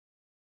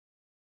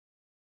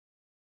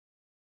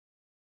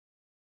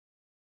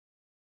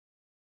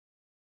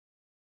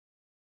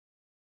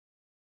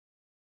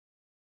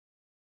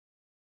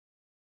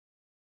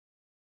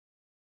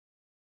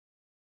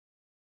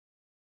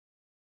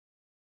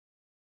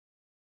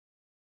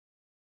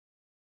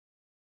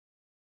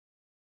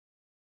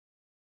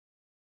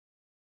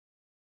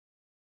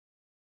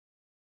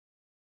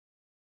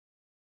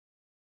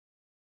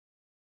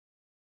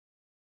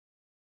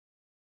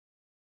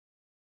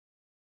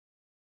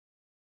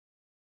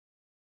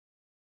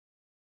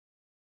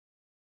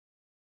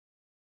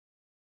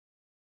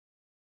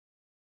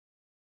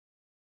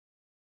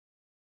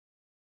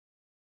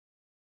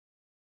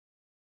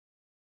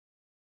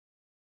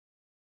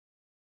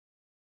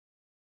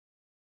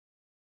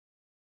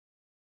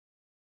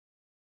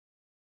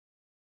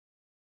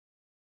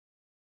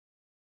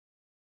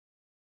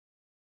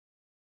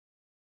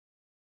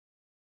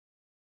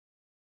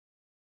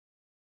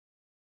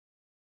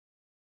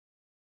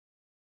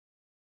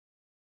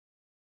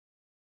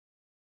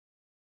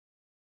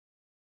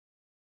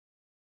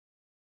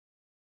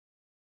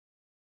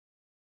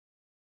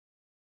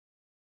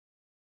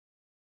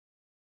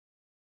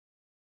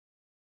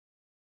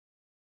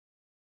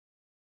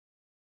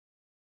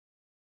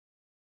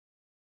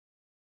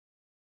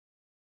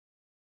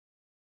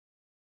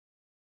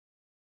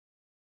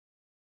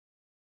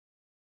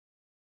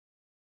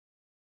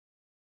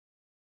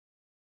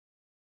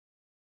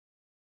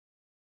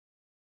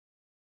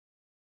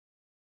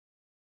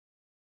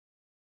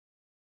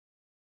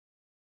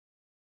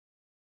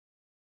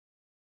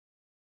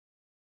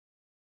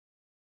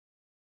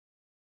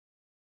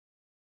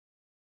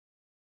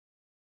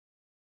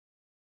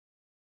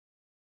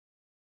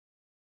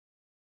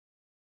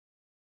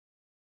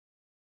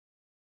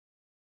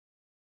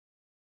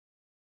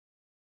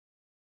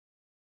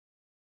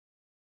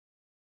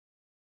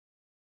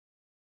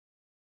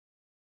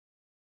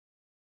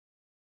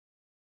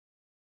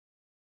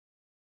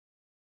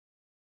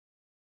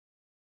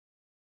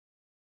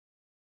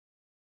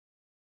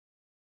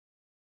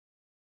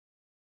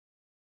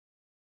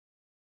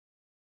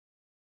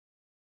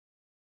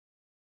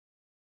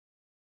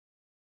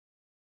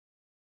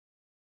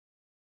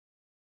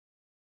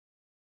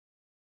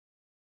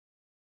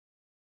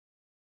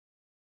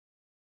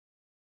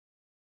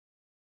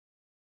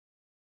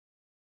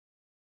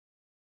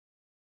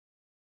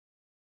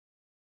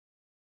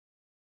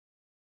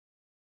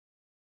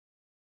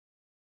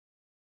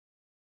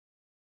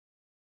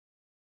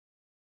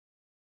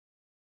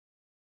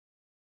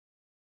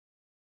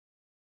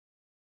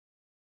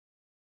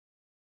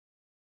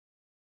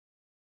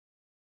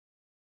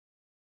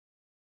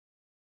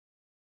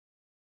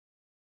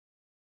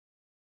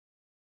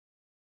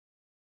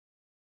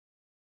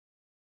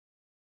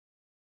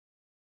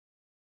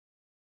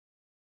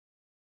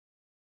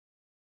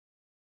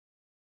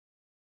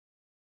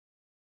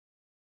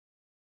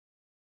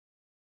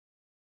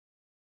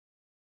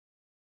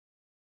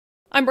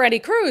I'm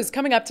Brandi Kruse.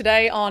 Coming up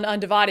today on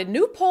Undivided,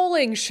 new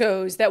polling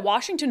shows that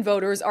Washington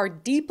voters are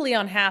deeply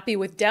unhappy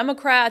with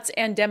Democrats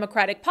and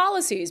Democratic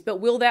policies, but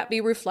will that be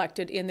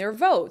reflected in their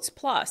votes?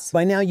 Plus,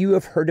 by now you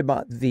have heard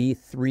about the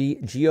 3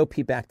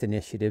 GOP-backed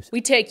initiatives.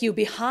 We take you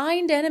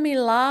behind enemy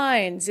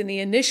lines in the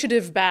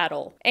initiative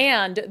battle,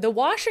 and the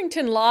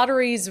Washington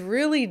Lottery's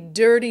really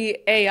dirty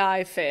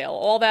AI fail.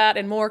 All that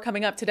and more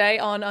coming up today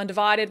on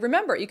Undivided.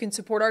 Remember, you can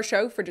support our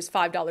show for just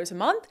 $5 a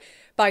month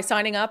by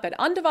signing up at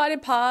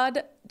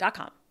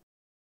undividedpod.com.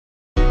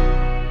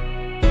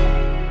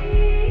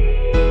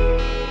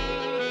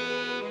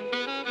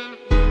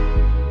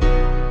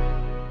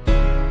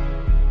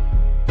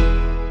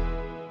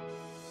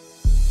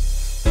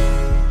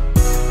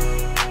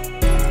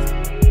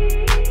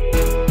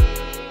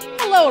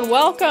 Hello and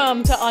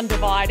welcome to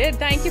Undivided.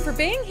 Thank you for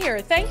being here.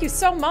 Thank you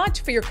so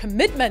much for your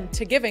commitment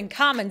to giving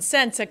common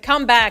sense a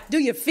comeback. Do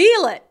you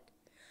feel it?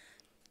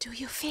 Do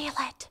you feel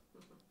it?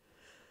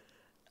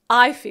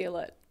 I feel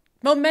it.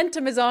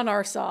 Momentum is on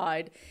our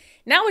side.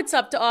 Now it's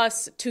up to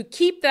us to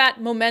keep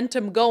that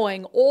momentum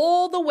going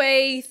all the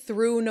way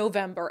through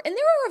November. And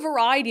there are a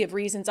variety of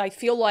reasons I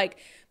feel like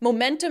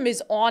momentum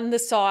is on the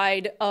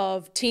side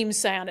of team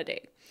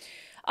sanity.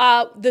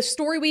 The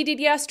story we did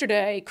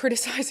yesterday,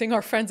 criticizing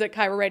our friends at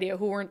Cairo Radio,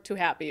 who weren't too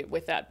happy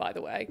with that, by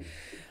the way,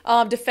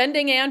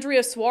 defending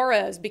Andrea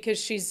Suarez because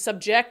she's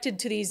subjected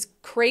to these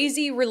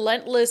crazy,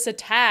 relentless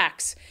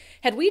attacks.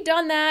 Had we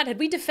done that, had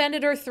we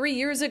defended her 3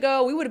 years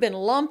ago, we would have been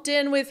lumped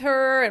in with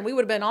her and we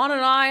would have been on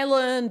an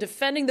island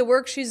defending the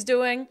work she's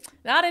doing.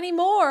 Not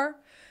anymore.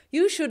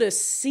 You should have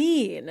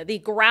seen the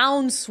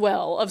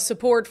groundswell of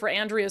support for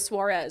Andrea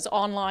Suarez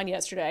online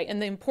yesterday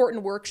and the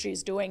important work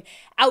she's doing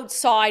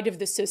outside of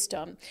the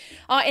system.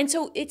 And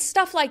so it's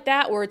stuff like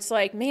that where it's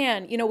like,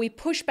 man, you know, we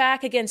push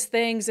back against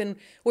things and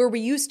where we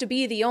used to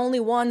be the only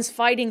ones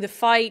fighting the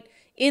fight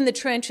in the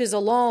trenches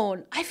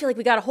alone. I feel like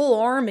we got a whole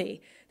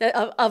army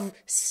of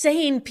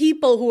sane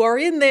people who are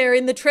in there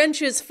in the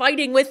trenches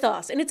fighting with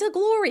us. And it's a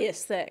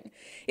glorious thing.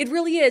 It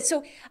really is.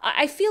 So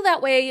I feel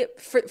that way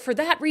for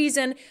that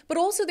reason, but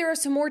also there are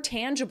some more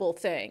tangible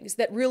things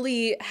that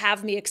really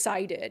have me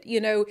excited. You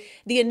know,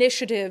 the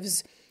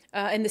initiatives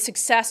and the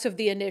success of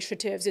the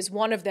initiatives is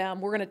one of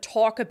them. We're going to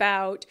talk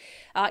about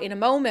in a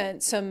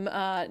moment some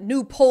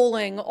new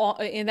polling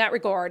in that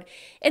regard.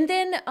 And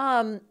then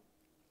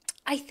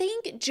I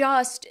think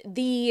just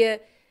the...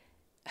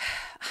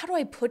 how do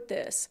I put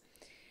this?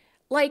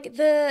 Like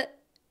the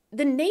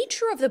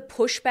nature of the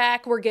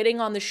pushback we're getting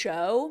on the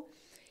show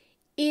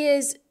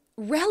is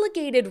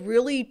relegated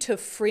really to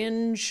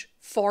fringe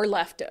far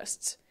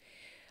leftists,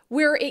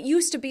 where it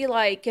used to be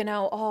like, you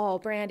know,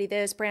 oh, Brandi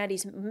this,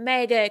 Brandi's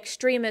mega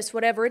extremist,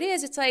 whatever it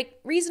is. It's like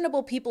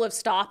reasonable people have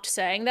stopped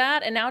saying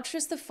that, and now it's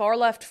just the far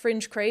left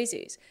fringe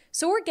crazies.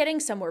 So we're getting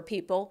somewhere,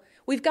 people.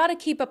 We've got to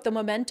keep up the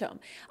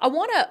momentum. I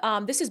want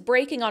to, this is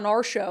breaking on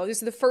our show. This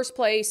is the first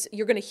place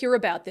you're going to hear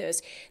about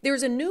this.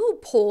 There's a new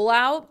poll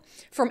out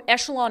from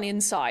Echelon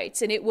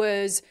Insights, and it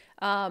was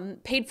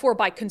paid for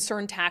by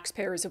Concerned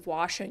Taxpayers of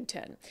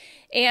Washington.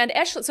 And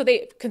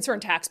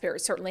Concerned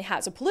Taxpayers certainly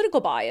has a political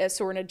bias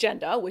or an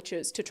agenda, which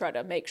is to try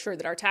to make sure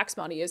that our tax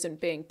money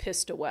isn't being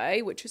pissed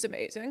away, which is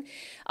amazing.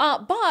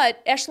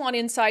 But Echelon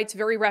Insights,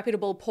 very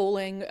reputable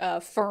polling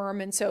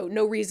firm, and so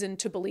no reason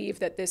to believe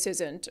that this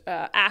isn't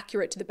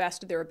accurate to the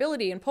best of their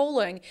ability in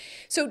polling.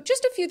 So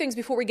just a few things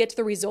before we get to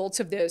the results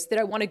of this that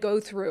I want to go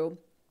through.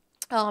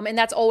 And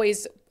that's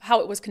always how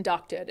it was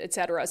conducted, et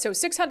cetera. So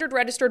 600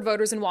 registered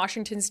voters in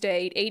Washington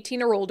state,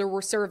 18 or older,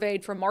 were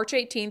surveyed from March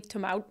 18th to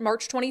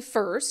March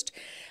 21st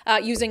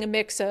using a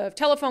mix of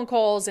telephone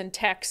calls and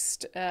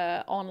text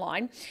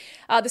online.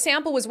 The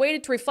sample was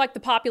weighted to reflect the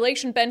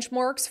population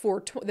benchmarks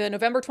for the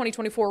November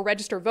 2024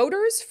 registered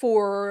voters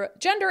for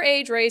gender,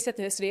 age, race,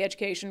 ethnicity,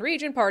 education,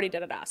 region, party,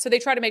 da-da-da. So they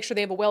try to make sure they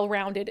have a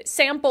well-rounded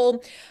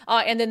sample.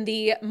 And then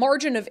the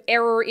margin of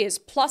error is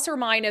plus or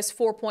minus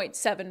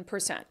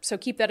 4.7%. So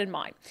keep that in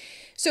mind.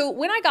 So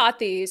when I got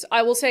these,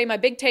 I will say my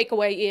big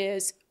takeaway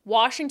is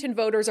Washington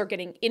voters are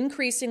getting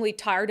increasingly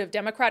tired of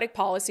Democratic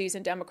policies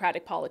and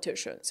Democratic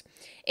politicians.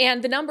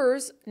 And the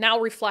numbers now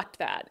reflect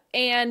that,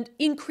 and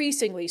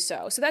increasingly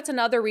so. So that's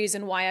another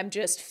reason why I'm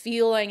just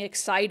feeling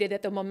excited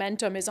that the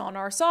momentum is on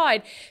our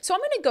side. So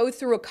I'm going to go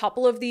through a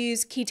couple of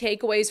these key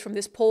takeaways from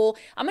this poll.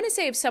 I'm going to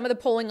save some of the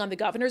polling on the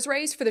governor's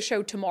race for the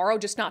show tomorrow,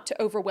 just not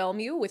to overwhelm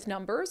you with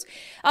numbers.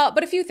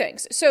 But a few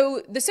things.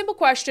 So the simple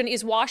question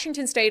is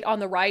Washington state on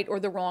the right or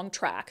the wrong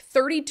track?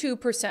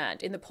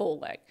 32% in the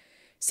polling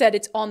said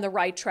it's on the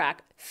right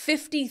track.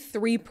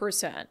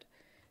 53%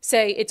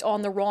 say it's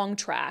on the wrong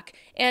track.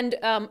 And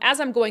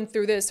as I'm going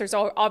through this, there's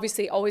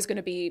obviously always going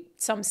to be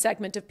some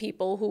segment of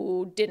people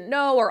who didn't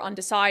know or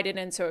undecided.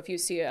 And so if you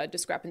see a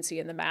discrepancy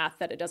in the math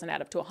that it doesn't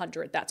add up to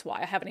 100, that's why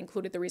I haven't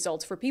included the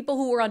results for people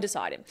who were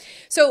undecided.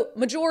 So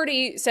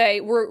majority say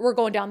we're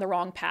going down the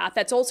wrong path.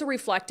 That's also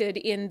reflected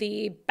in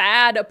the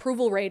bad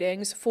approval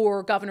ratings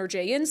for Governor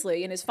Jay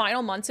Inslee. In his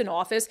final months in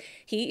office,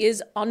 he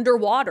is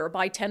underwater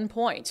by 10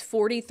 points,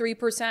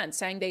 43%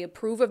 saying they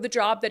approve of the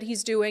job that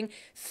he's doing,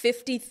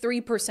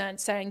 53% 60%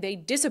 saying they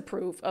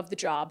disapprove of the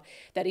job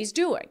that he's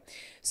doing.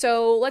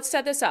 So let's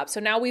set this up. So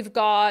now we've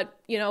got,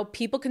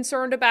 people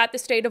concerned about the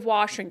state of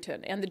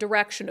Washington and the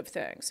direction of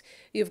things.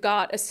 You've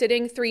got a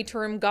sitting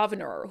 3-term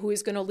governor who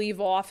is going to leave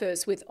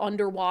office with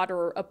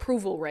underwater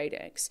approval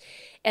ratings.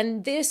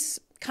 And this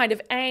kind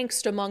of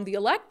angst among the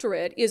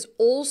electorate is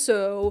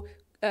also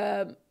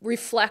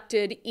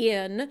reflected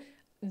in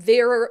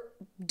their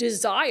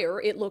desire,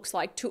 it looks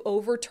like, to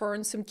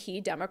overturn some key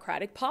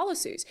Democratic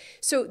policies.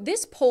 So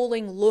this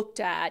polling looked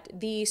at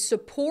the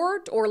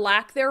support or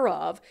lack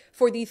thereof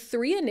for the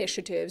 3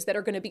 initiatives that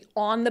are going to be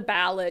on the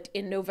ballot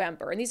in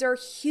November. And these are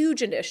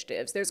huge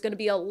initiatives. There's going to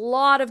be a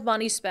lot of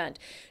money spent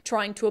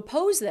trying to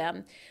oppose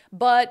them,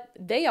 but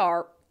they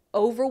are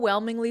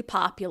overwhelmingly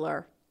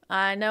popular.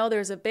 I know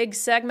there's a big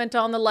segment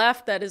on the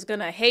left that is going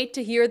to hate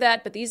to hear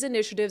that, but these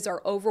initiatives are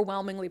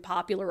overwhelmingly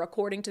popular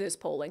according to this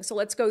polling. So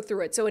let's go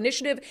through it. So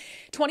Initiative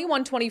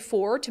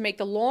 2124 to make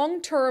the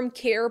long-term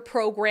care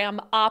program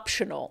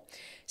optional.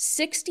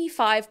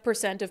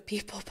 65% of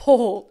people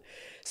polled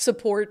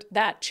support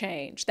that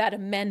change, that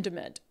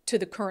amendment to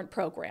the current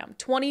program.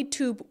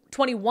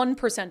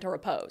 21% are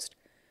opposed.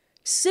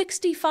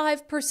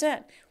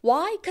 65%.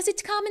 Why? Because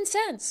it's common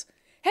sense.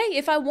 Hey,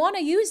 if I want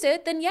to use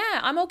it, then yeah,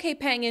 I'm okay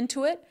paying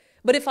into it.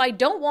 But if I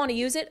don't want to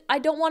use it, I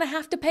don't want to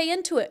have to pay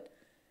into it.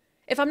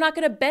 If I'm not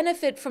going to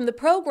benefit from the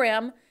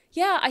program,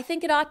 yeah, I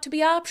think it ought to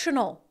be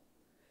optional.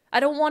 I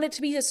don't want it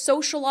to be a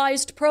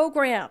socialized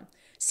program.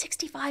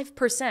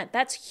 65%,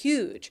 that's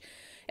huge.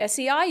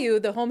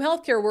 SEIU, the Home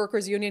Health Care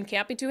Workers Union,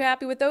 can't be too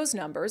happy with those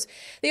numbers.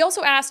 They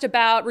also asked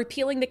about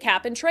repealing the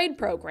cap and trade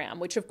program,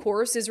 which of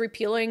course is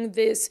repealing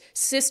this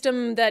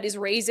system that is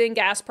raising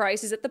gas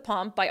prices at the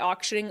pump by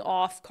auctioning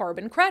off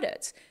carbon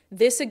credits.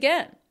 This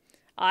again,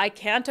 I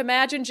can't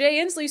imagine Jay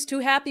Inslee's too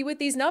happy with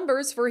these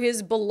numbers for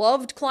his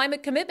beloved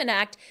Climate Commitment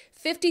Act.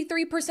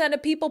 53%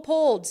 of people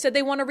polled said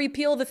they want to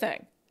repeal the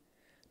thing.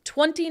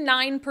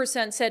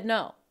 29% said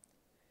no.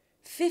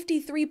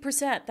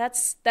 53%,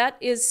 that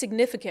is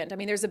significant. I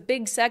mean, there's a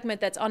big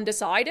segment that's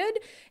undecided,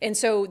 and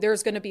so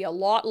there's going to be a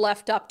lot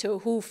left up to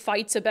who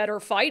fights a better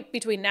fight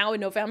between now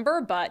and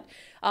November, but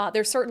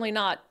they're certainly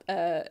not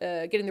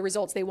getting the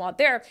results they want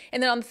there.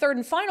 And then on the third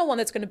and final one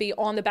that's going to be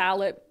on the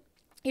ballot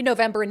in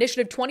November,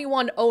 Initiative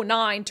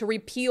 2109 to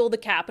repeal the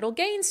capital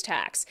gains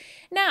tax.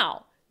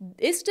 Now,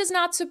 this does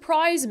not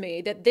surprise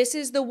me that this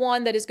is the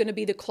one that is going to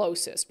be the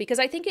closest, because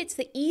I think it's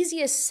the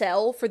easiest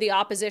sell for the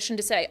opposition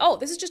to say, oh,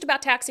 this is just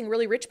about taxing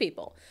really rich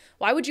people.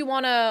 Why would you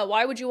want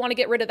to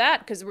get rid of that?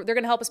 Because they're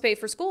going to help us pay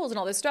for schools and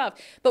all this stuff.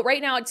 But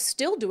right now it's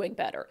still doing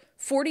better.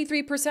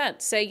 43%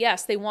 say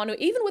yes, they want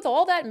to, even with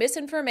all that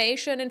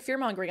misinformation and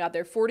fear-mongering out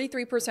there,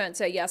 43%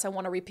 say yes, I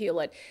want to repeal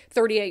it.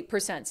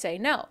 38% say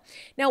no.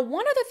 Now,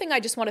 one other thing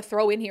I just want to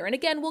throw in here, and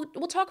again,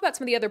 we'll talk about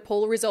some of the other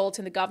poll results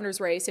in the governor's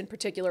race in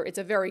particular. It's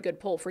a very good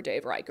poll for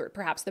Dave Reichert,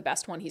 perhaps the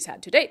best one he's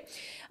had to date.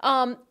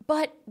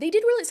 But they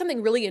did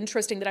something really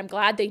interesting that I'm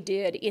glad they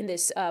did in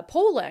this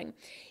polling,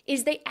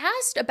 is they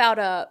asked about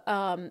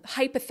a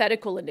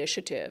hypothetical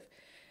initiative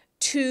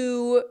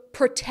to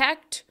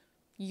protect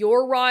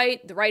your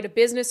right, the right of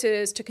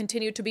businesses to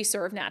continue to be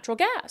served natural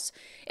gas.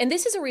 And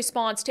this is a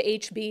response to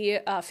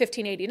HB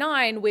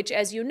 1589, which,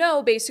 as you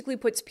know, basically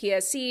puts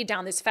PSC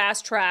down this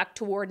fast track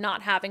toward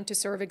not having to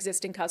serve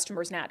existing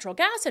customers natural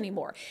gas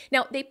anymore.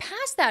 Now, they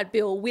passed that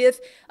bill with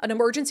an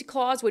emergency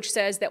clause which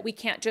says that we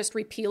can't just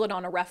repeal it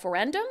on a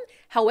referendum.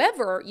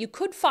 However, you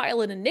could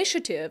file an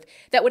initiative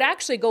that would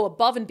actually go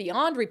above and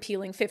beyond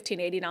repealing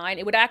 1589.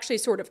 It would actually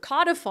sort of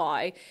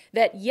codify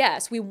that,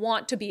 yes, we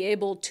want to be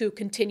able to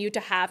continue to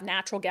have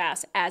natural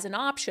gas as an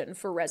option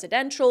for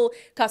residential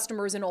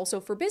customers and also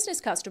for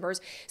business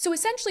customers. So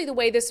essentially the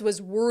way this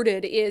was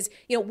worded is,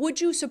 would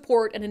you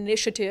support an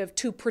initiative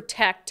to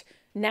protect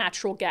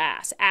natural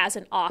gas as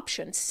an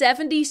option?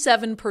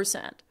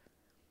 77%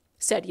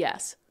 said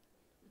yes.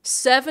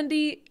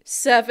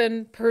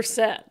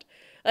 77%.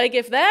 Like,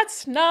 if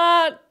that's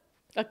not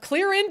a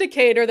clear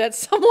indicator that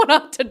someone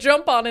ought to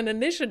jump on an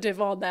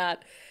initiative on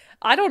that,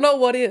 I don't know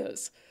what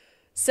is.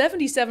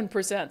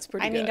 77% is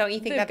pretty good. I mean, don't you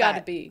think they've got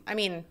to be? I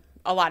mean,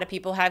 a lot of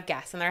people have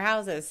gas in their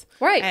houses.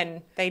 Right.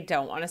 And they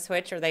don't want to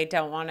switch, or they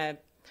don't want to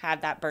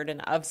have that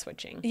burden of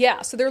switching.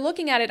 Yeah, so they're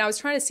looking at it, and I was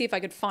trying to see if I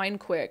could find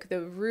quick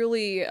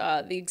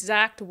the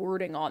exact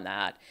wording on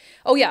that.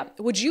 Oh yeah,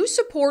 would you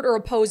support or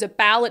oppose a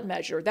ballot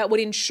measure that would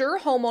ensure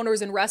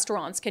homeowners and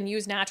restaurants can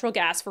use natural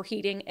gas for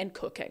heating and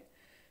cooking?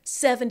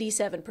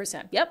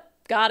 77%. Yep.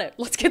 Got it.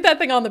 Let's get that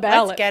thing on the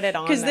ballot. Let's get it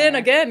on. Because then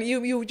again,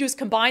 you just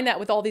combine that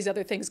with all these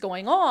other things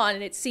going on,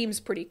 and it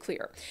seems pretty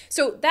clear.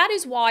 So that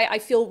is why I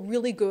feel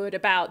really good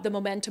about the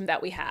momentum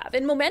that we have.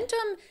 And momentum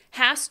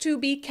has to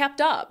be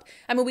kept up.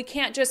 I mean, we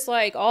can't just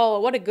like, oh,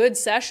 what a good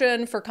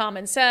session for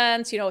common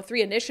sense.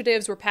 3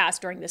 initiatives were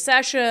passed during the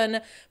session.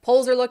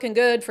 Polls are looking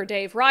good for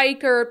Dave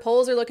Reichert.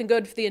 Polls are looking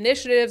good for the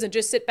initiatives, and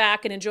just sit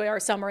back and enjoy our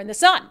summer in the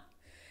sun.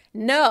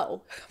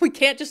 No, we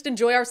can't just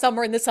enjoy our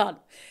summer in the sun.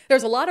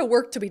 There's a lot of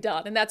work to be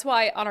done. And that's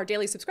why on our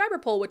daily subscriber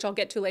poll, which I'll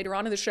get to later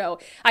on in the show,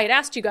 I had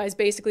asked you guys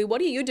basically,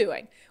 what are you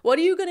doing? What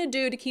are you going to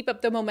do to keep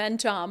up the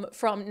momentum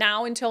from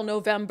now until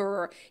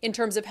November in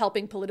terms of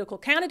helping political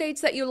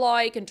candidates that you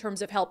like, in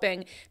terms of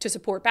helping to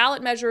support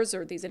ballot measures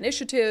or these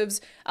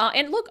initiatives?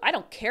 And look, I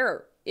don't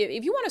care.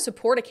 If you want to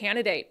support a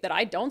candidate that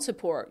I don't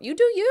support, you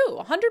do you,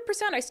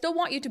 100%. I still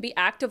want you to be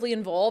actively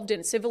involved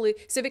and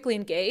civically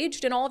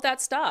engaged and all of that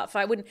stuff.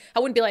 I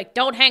wouldn't be like,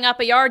 don't hang up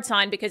a yard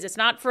sign because it's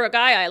not for a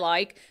guy I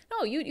like.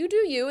 No, you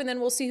do you, and then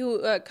we'll see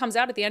who comes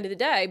out at the end of the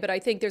day. But I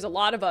think there's a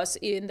lot of us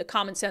in the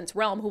common sense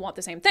realm who want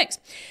the same things.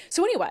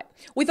 So anyway,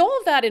 with all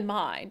of that in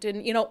mind,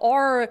 and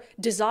our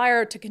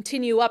desire to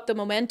continue up the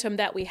momentum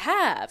that we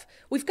have,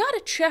 we've got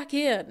to check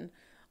in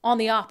on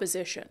the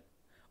opposition.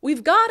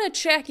 We've got to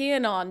check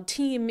in on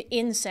Team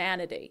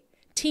Insanity,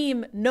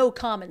 Team No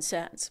Common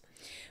Sense,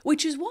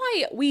 which is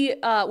why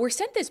we're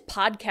sent this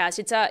podcast.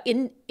 It's a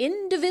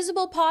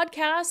Indivisible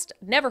podcast.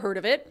 Never heard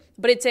of it,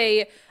 but it's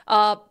a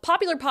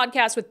popular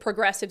podcast with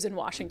progressives in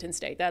Washington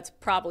State. That's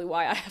probably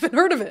why I haven't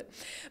heard of it.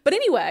 But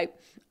anyway,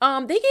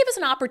 they gave us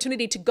an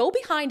opportunity to go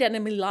behind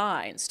enemy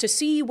lines to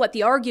see what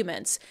the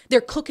arguments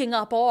they're cooking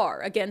up are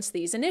against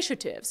these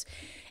initiatives.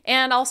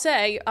 And I'll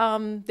say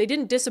they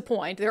didn't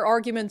disappoint. Their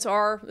arguments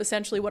are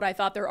essentially what I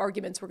thought their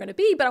arguments were going to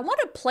be. But I want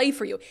to play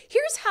for you.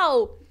 Here's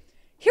how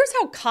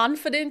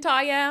confident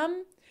I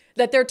am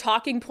that their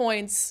talking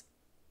points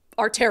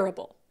are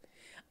terrible.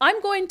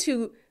 I'm going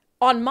to,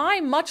 on my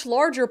much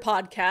larger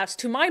podcast,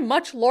 to my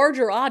much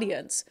larger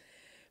audience,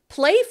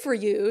 play for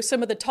you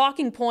some of the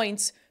talking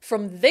points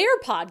from their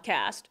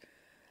podcast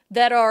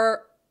that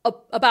are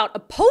about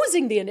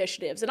opposing the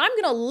initiatives. And I'm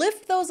going to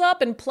lift those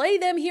up and play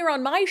them here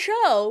on my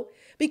show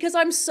because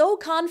I'm so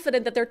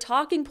confident that their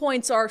talking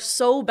points are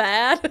so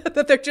bad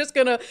that they're just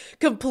going to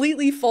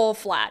completely fall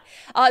flat.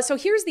 So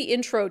here's the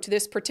intro to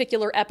this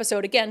particular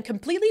episode. Again,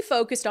 completely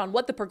focused on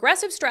what the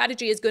progressive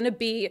strategy is going to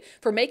be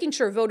for making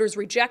sure voters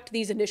reject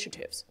these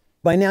initiatives.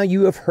 By now,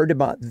 you have heard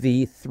about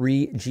the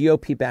 3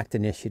 GOP-backed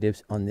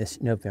initiatives on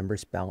this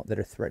November's ballot that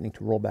are threatening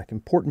to roll back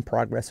important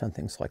progress on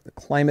things like the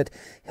climate,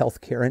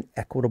 healthcare, and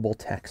equitable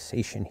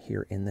taxation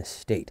here in the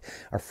state.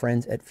 Our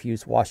friends at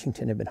Fuse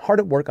Washington have been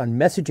hard at work on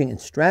messaging and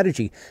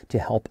strategy to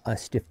help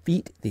us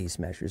defeat these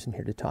measures. And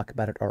here to talk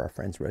about it are our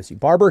friends Rosie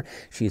Barber.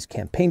 She is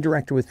campaign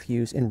director with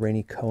Fuse, and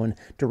Rainey Cohen,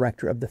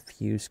 director of the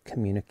Fuse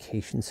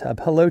Communications Hub.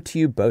 Hello to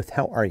you both.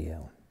 How are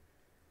you?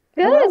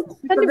 Good.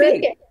 Good to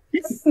be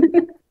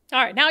here.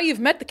 All right, now you've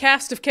met the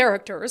cast of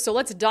characters, so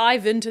let's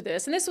dive into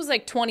this. And this was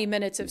like 20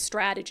 minutes of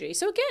strategy.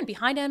 So again,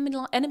 behind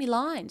enemy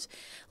lines,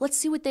 let's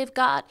see what they've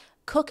got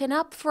cooking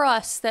up for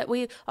us.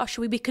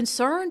 Should we be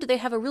concerned? Do they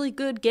have a really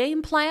good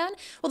game plan?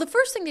 Well, the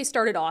first thing they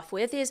started off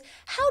with is,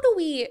 how do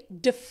we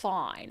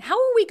define? How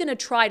are we going to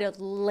try to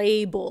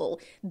label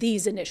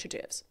these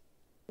initiatives?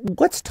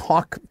 Let's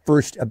talk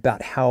first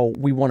about how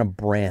we want to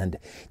brand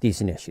these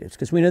initiatives,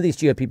 because we know these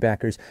GOP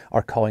backers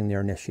are calling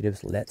their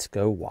initiatives Let's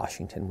Go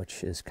Washington,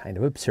 which is kind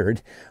of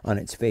absurd on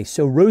its face.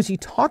 So, Rosie,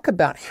 talk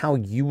about how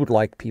you would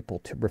like people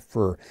to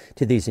refer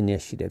to these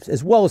initiatives,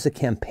 as well as a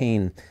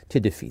campaign to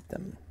defeat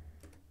them.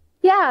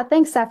 Yeah,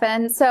 thanks,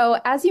 Stefan. So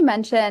as you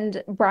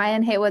mentioned,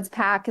 Brian Haywood's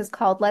PAC is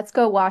called Let's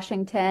Go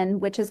Washington,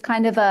 which is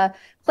kind of a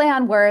play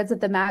on words of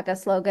the MAGA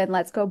slogan,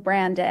 Let's Go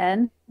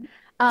Brandon.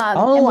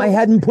 I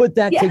hadn't put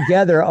that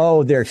together.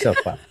 Oh, they're so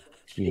fun.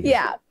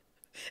 Yeah.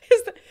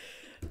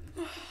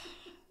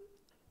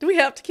 Do we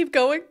have to keep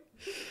going?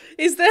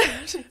 Is that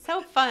It's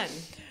so fun?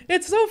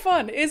 It's so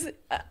fun. Is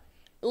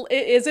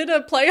it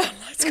a play on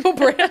Let's Go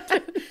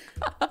Brandon?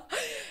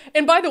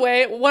 And by the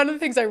way, one of the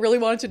things I really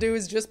wanted to do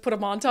is just put a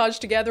montage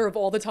together of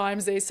all the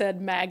times they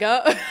said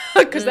MAGA,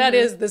 because that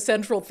is the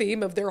central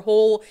theme of their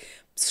whole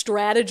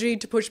strategy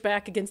to push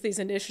back against these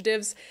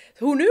initiatives.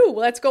 Who knew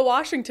Let's Go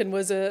Washington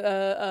was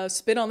a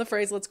spin on the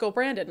phrase Let's Go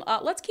Brandon?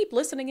 Let's keep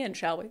listening in,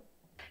 shall we?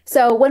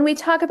 So when we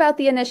talk about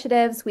the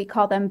initiatives, we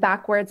call them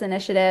backwards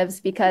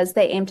initiatives because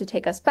they aim to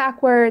take us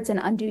backwards and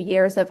undo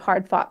years of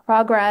hard-fought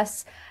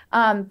progress.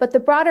 But the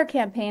broader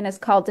campaign is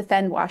called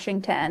Defend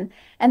Washington.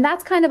 And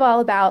that's kind of all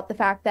about the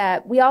fact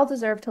that we all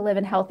deserve to live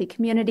in healthy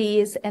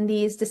communities, and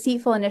these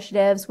deceitful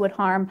initiatives would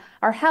harm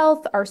our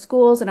health, our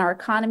schools, and our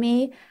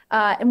economy.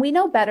 And we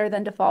know better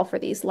than to fall for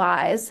these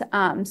lies.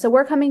 So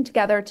we're coming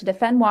together to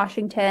defend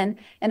Washington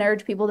and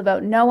urge people to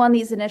vote no on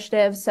these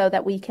initiatives so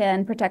that we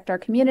can protect our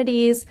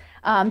communities,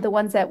 the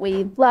ones that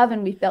we love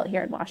and we've built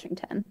here in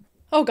Washington.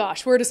 Oh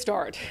gosh, where to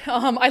start?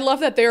 I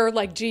love that their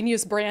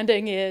genius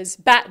branding is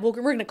we're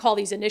going to call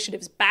these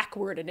initiatives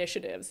backward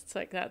initiatives. It's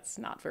like, that's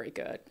not very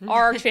good.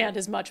 Our chant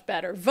is much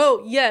better.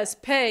 Vote yes,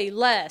 pay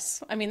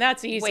less. I mean,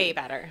 that's easy. Way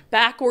better.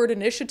 Backward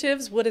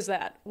initiatives. What is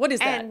that? What is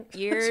and that?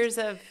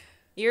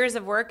 years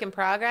of work in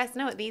progress.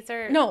 No, these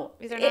are not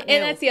new.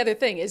 And that's the other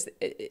thing is,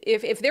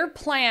 if their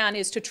plan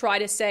is to try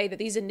to say that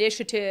these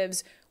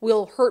initiatives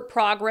will hurt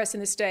progress in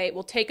the state,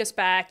 will take us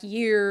back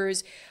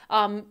years.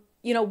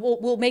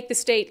 will make the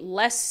state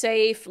less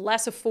safe,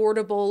 less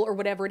affordable, or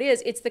whatever it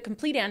is. It's the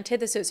complete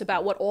antithesis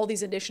about what all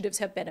these initiatives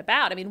have been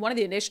about. I mean, one of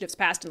the initiatives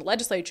passed in the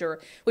legislature,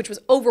 which was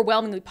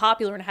overwhelmingly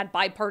popular and had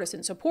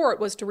bipartisan support,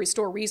 was to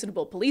restore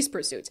reasonable police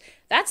pursuits.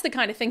 That's the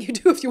kind of thing you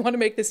do if you want to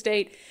make the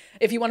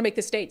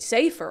state,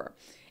 safer.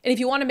 And if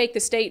you want to make the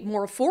state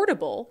more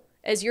affordable,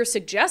 as you're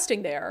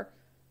suggesting there,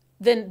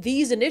 then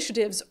these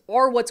initiatives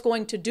are what's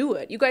going to do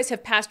it. You guys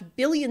have passed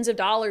billions of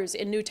dollars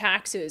in new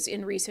taxes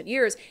in recent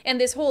years, and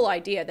this whole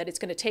idea that it's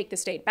going to take the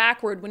state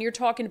backward when you're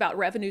talking about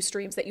revenue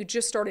streams that you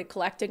just started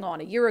collecting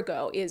on a year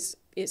ago is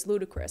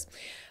ludicrous.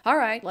 All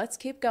right, let's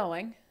keep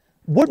going.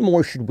 What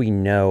more should we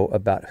know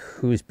about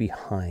who's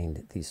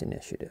behind these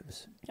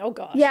initiatives? Oh,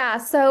 gosh. Yeah,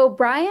 so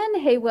Brian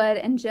Haywood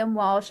and Jim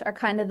Walsh are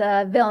kind of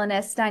the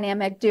villainous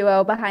dynamic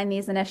duo behind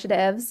these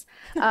initiatives.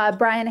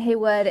 Brian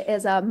Haywood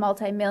is a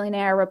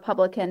multimillionaire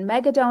Republican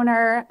mega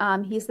donor.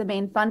 He's the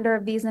main funder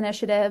of these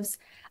initiatives.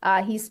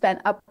 He spent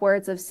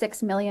upwards of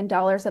 $6 million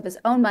of his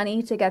own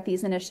money to get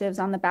these initiatives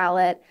on the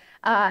ballot.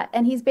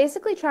 And he's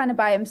basically trying to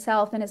buy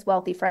himself and his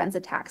wealthy friends a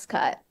tax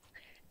cut.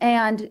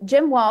 And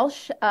Jim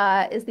Walsh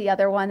is the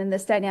other one in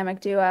this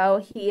dynamic duo.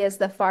 He is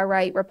the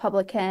far-right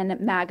Republican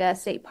MAGA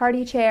state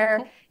party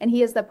chair, and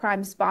he is the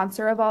prime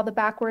sponsor of all the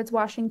Backwards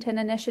Washington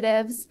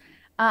initiatives.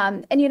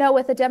 And,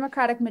 with a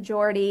Democratic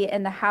majority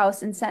in the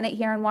House and Senate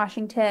here in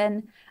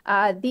Washington,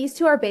 these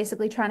two are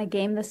basically trying to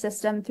game the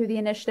system through the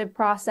initiative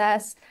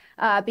process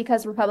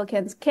because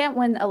Republicans can't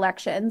win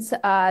elections.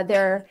 And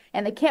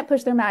they can't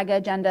push their MAGA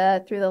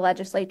agenda through the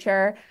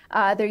legislature.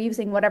 They're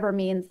using whatever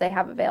means they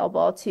have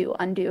available to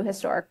undo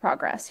historic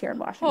progress here in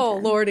Washington. Oh,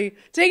 Lordy.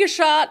 Take a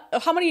shot.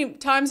 How many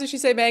times did she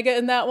say MAGA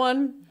in that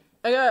one?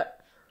 I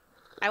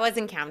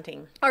wasn't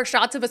counting. Are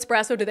shots of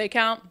espresso, do they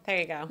count? There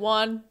you go.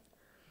 1,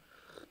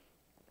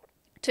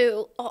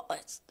 2. Oh,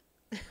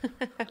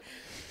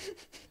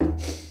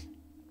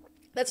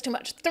 that's too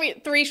much.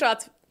 Three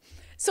shots.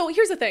 So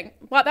here's the thing.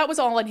 Wow, that was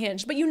all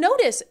unhinged. But you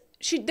notice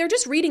they're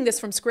just reading this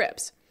from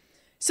scripts.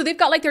 So they've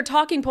got like their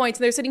talking points,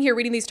 and they're sitting here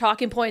reading these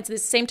talking points, the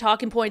same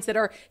talking points that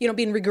are,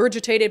 being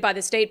regurgitated by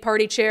the state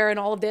party chair and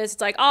all of this.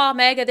 It's like,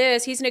 MAGA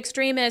this, he's an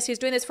extremist, he's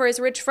doing this for his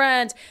rich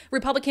friends.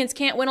 Republicans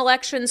can't win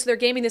elections, so they're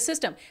gaming the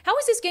system. How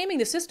is this gaming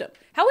the system?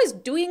 How is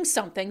doing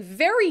something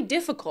very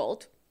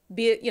difficult,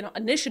 be it,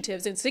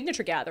 initiatives and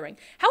signature gathering,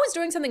 how is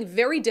doing something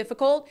very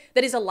difficult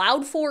that is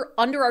allowed for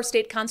under our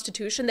state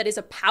constitution, that is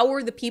a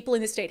power the people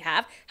in the state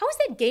have, how is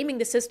that gaming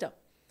the system?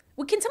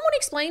 Well, can someone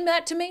explain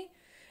that to me?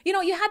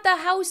 You had the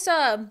House,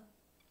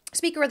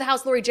 Speaker of the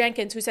House, Lori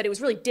Jenkins, who said it was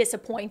really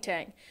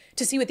disappointing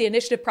to see what the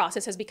initiative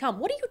process has become.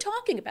 What are you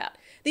talking about?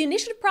 The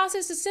initiative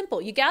process is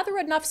simple. You gather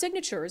enough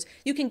signatures,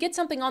 you can get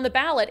something on the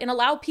ballot and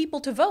allow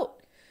people to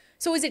vote.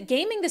 So is it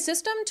gaming the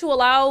system to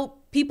allow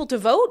people to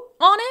vote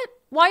on it?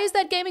 Why is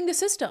that gaming the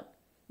system?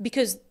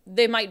 Because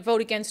they might vote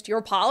against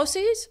your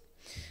policies?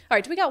 All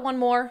right, do we got one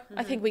more? Mm-hmm.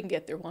 I think we can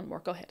get through one more.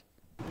 Go ahead.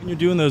 When you're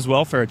doing those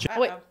welfare checks.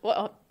 Wait,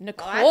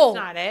 Nicole. Well, that's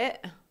not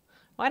it.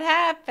 What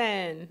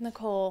happened?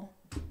 Nicole.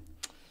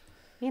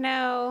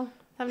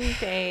 Some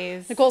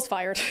days. Nicole's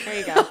fired. There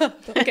you go.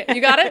 Okay,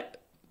 you got it?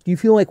 Do you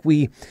feel like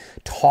we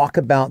talk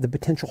about the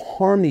potential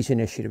harm these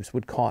initiatives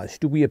would cause?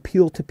 Do we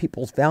appeal to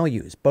people's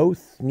values?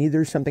 Both?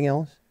 Neither? Something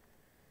else?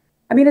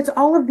 I mean, it's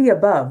all of the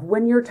above.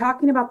 When you're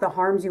talking about the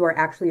harms, you are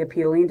actually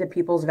appealing to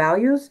people's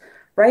values,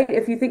 right?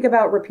 If you think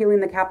about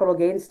repealing the capital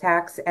gains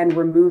tax and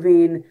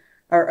removing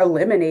or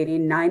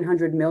eliminating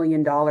 $900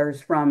 million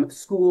from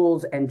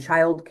schools and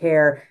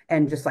childcare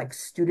and just like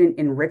student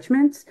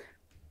enrichment,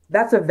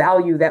 that's a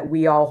value that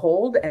we all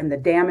hold, and the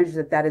damage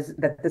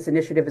that this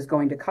initiative is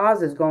going to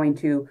cause is going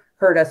to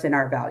hurt us in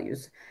our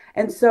values.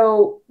 And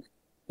so,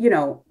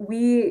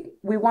 we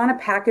want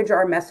to package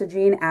our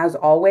messaging as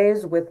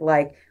always with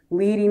like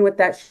leading with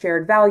that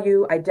shared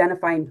value,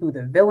 identifying who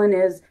the villain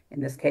is,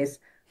 in this case,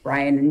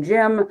 Brian and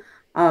Jim,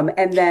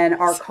 and then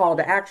our call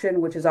to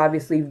action, which is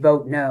obviously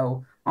vote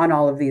no on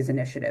all of these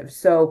initiatives.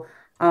 So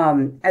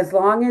as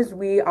long as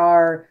we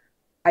are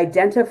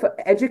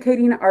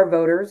educating our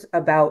voters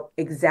about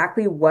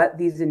exactly what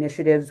these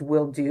initiatives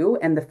will do,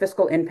 and the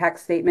fiscal impact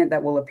statement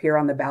that will appear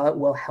on the ballot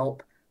will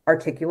help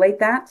articulate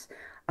that,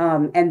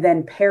 and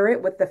then pair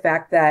it with the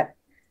fact that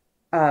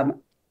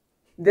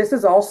this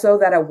is also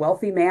that a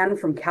wealthy man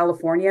from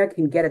California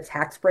can get a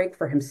tax break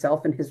for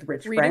himself and his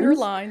rich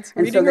friends.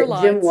 And so that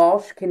Jim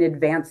Walsh can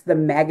advance the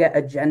MAGA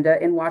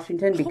agenda in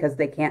Washington because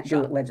they can't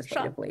do it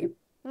legislatively.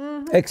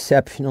 Mm-hmm.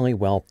 Exceptionally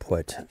well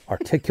put.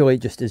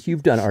 Articulate just as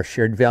you've done our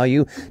shared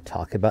value,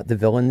 talk about the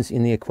villains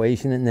in the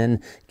equation, and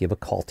then give a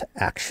call to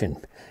action.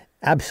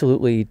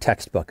 Absolutely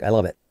textbook. I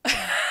love it.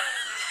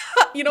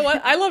 You know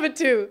what? I love it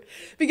too.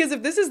 Because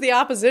if this is the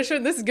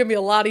opposition, this is going to be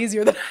a lot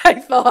easier than I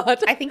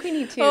thought. I think we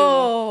need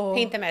to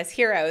paint them as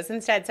heroes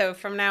instead. So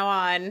from now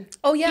on,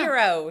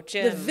 hero,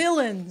 Jim. The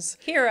villains.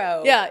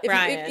 Hero, yeah,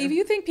 Ryan. If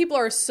you think people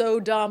are so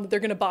dumb that they're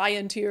going to buy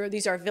into your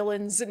these are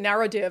villains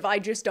narrative, I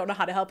just don't know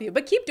how to help you.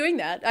 But keep doing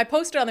that. I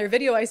posted on their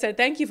video, I said,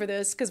 thank you for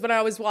this. Because when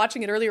I was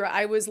watching it earlier,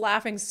 I was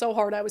laughing so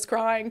hard I was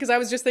crying. Because I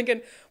was just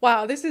thinking,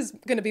 wow, this is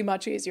going to be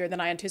much easier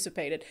than I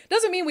anticipated.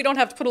 Doesn't mean we don't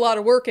have to put a lot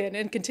of work in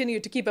and continue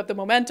to keep up the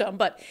momentum.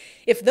 But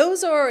if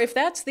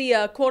that's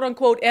the quote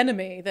unquote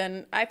enemy,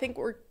 then I think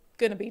we're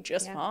going to be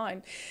just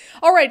fine.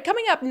 All right,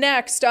 coming up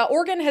next,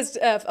 Oregon has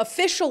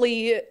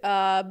officially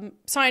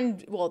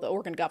signed, well, the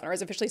Oregon governor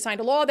has officially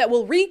signed a law that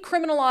will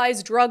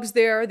recriminalize drugs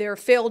there. Their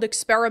failed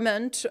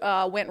experiment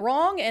went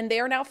wrong, and they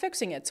are now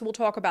fixing it. So we'll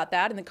talk about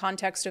that in the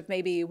context of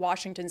maybe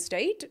Washington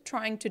State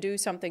trying to do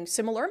something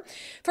similar.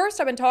 First,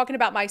 I've been talking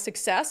about my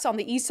success on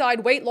the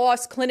Eastside Weight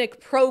Loss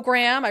Clinic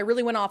program. I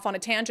really went off on a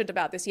tangent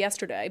about this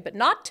yesterday, but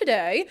not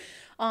today.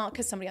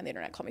 Because somebody on the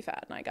internet called me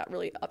fat, and I got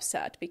really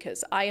upset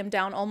because I am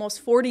down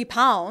almost 40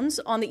 pounds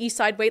on the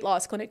Eastside Weight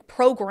Loss Clinic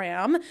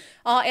program.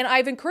 And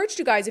I've encouraged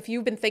you guys, if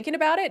you've been thinking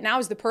about it, now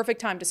is the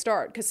perfect time to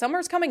start because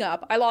summer's coming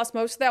up. I lost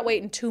most of that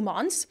weight in 2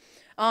 months.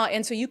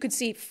 And so you could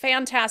see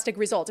fantastic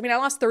results. I mean, I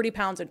lost 30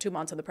 pounds in 2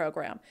 months on the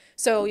program.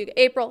 So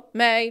April,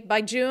 May,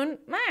 by June,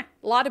 a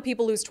lot of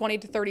people lose 20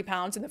 to 30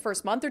 pounds in the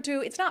first month or two.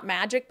 It's not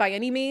magic by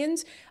any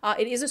means.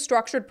 It is a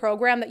structured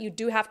program that you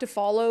do have to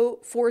follow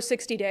for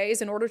 60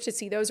 days in order to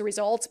see those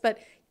results. But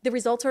the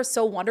results are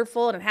so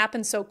wonderful and it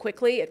happens so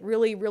quickly. It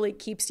really, really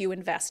keeps you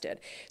invested.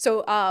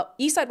 So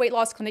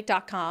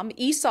eastsideweightlossclinic.com,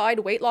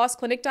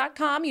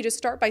 eastsideweightlossclinic.com. You just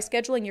start by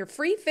scheduling your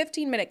free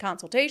 15-minute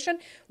consultation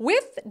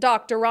with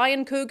Dr.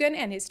 Ryan Coogan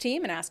and his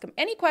team and ask him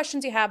any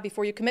questions you have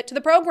before you commit to the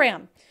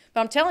program.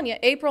 But I'm telling you,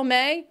 April,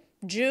 May,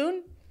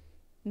 June,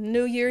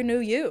 new year, new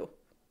you,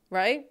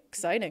 right?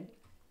 Exciting.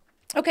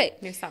 Okay.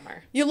 New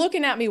summer. You're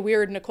looking at me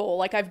weird, Nicole,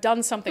 like I've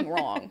done something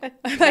wrong.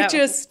 I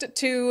just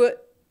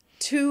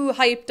too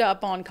hyped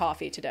up on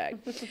coffee today.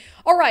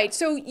 All right,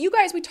 so you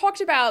guys, we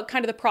talked about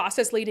kind of the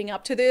process leading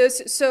up to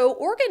this. So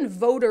Oregon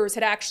voters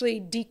had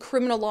actually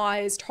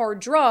decriminalized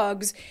hard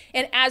drugs,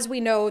 and as we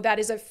know, that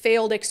is a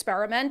failed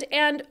experiment,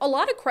 and a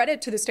lot of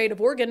credit to the state of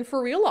Oregon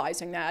for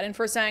realizing that and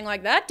for saying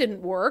like that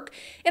didn't work.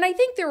 And I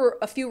think there were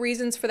a few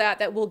reasons for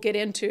that we'll get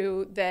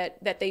into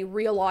that they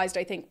realized,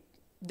 I think,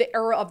 the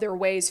error of their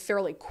ways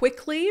fairly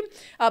quickly.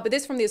 But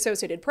this from the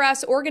Associated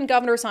Press. Oregon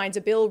governor signs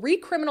a bill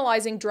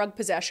recriminalizing drug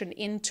possession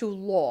into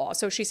law.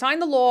 So she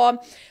signed the law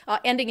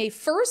ending a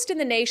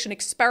first-in-the-nation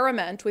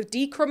experiment with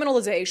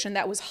decriminalization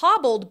that was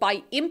hobbled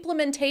by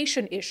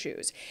implementation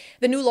issues.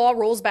 The new law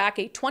rolls back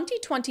a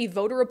 2020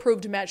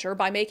 voter-approved measure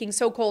by making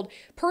so-called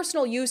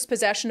personal use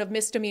possession of a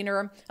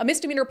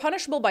misdemeanor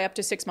punishable by up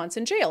to 6 months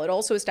in jail. It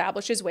also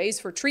establishes ways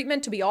for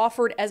treatment to be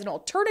offered as an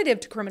alternative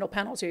to criminal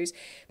penalties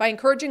by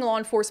encouraging law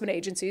enforcement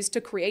agencies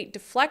to create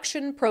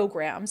deflection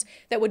programs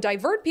that would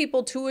divert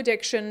people to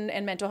addiction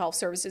and mental health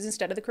services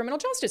instead of the criminal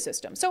justice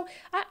system. So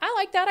I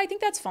like that. I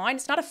think that's fine.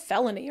 It's not a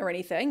felony or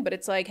anything, but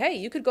it's like, hey,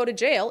 you could go to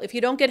jail if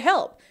you don't get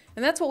help.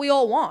 And that's what we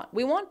all want.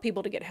 We want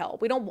people to get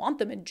help. We don't want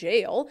them in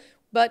jail.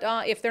 But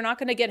if they're not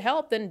going to get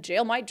help, then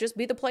jail might just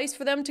be the place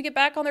for them to get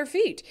back on their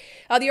feet.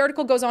 The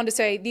article goes on to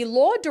say the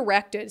law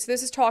directed, so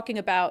this is talking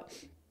about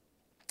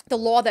the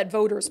law that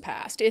voters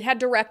passed. It had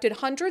directed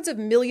hundreds of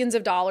millions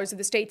of dollars of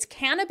the state's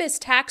cannabis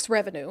tax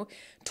revenue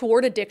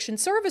toward addiction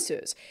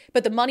services.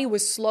 But the money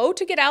was slow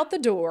to get out the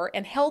door,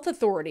 and health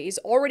authorities,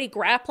 already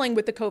grappling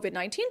with the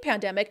COVID-19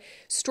 pandemic,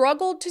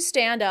 struggled to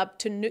stand up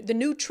to the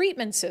new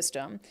treatment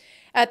system.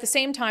 At the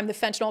same time, the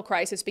fentanyl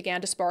crisis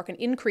began to spark an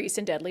increase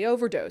in deadly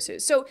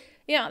overdoses. So,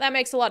 yeah, that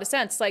makes a lot of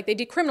sense. Like, they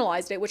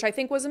decriminalized it, which I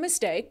think was a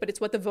mistake, but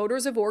it's what the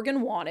voters of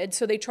Oregon wanted.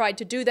 So they tried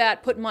to do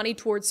that, put money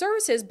towards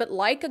services, but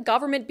like a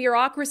government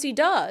bureaucracy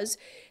does,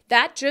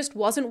 that just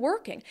wasn't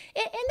working.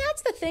 And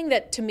that's the thing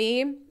that, to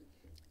me,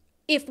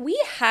 if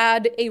we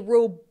had a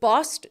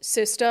robust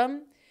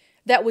system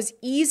that was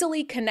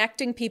easily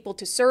connecting people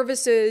to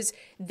services,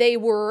 they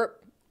were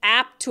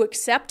apt to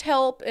accept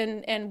help,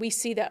 and we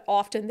see that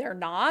often they're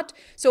not.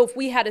 So if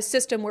we had a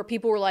system where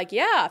people were like,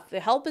 yeah, if the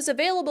help is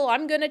available,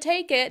 I'm going to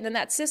take it, and then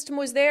that system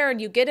was there,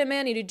 and you get them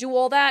in, and you do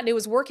all that, and it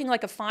was working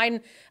like a fine,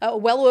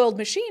 well-oiled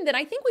machine, then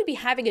I think we'd be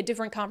having a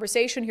different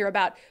conversation here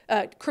about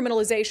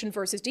criminalization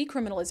versus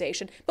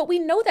decriminalization. But we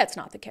know that's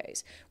not the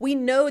case. We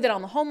know that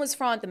on the homeless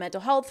front, the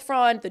mental health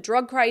front, the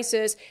drug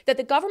crisis, that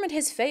the government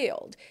has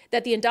failed,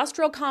 that the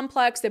industrial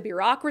complex, the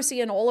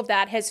bureaucracy, and all of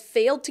that has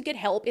failed to get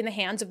help in the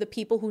hands of the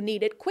people who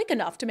need it quick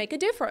enough to make a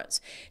difference.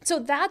 So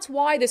that's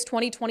why this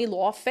 2020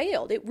 law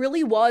failed. It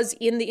really was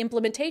in the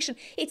implementation.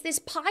 It's this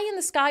pie in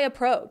the sky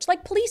approach,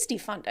 like police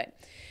defunding.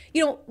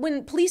 You know,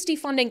 when police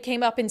defunding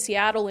came up in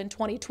Seattle in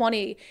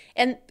 2020,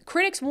 and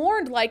critics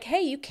warned like,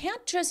 hey, you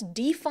can't just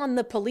defund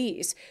the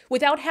police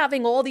without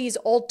having all these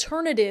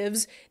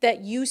alternatives that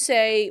you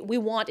say we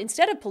want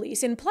instead of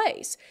police in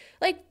place.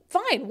 Like,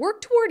 fine,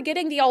 work toward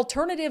getting the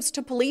alternatives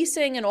to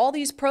policing and all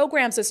these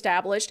programs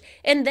established.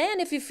 And then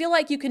if you feel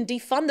like you can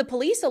defund the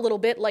police a little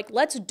bit, like,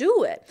 let's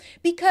do it.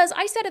 Because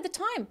I said at the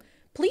time,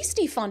 police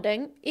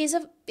defunding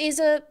is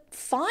a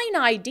fine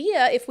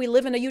idea if we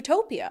live in a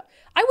utopia.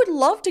 I would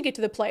love to get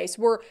to the place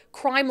where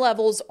crime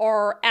levels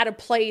are at a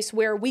place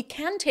where we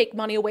can take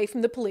money away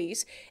from the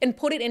police and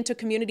put it into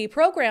community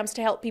programs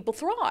to help people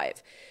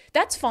thrive.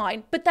 That's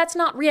fine, but that's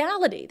not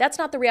reality. That's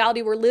not the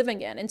reality we're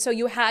living in. And so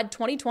you had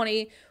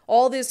 2020,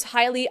 all this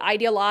highly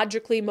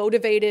ideologically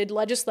motivated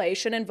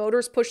legislation, and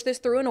voters pushed this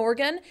through in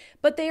Oregon,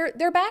 but they're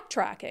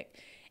backtracking.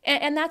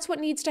 And that's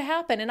what needs to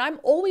happen. And I'm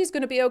always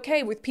going to be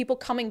okay with people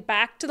coming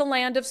back to the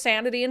land of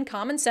sanity and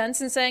common sense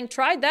and saying,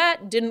 tried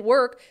that, didn't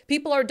work,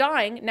 people are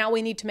dying, now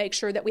we need to make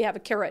sure that we have a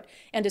carrot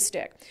and a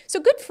stick. So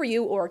good for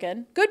you,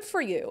 Oregon, good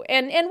for you.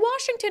 And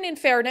Washington, in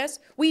fairness,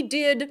 we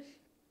did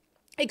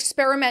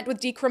experiment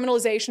with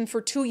decriminalization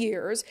for 2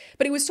 years,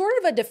 but it was sort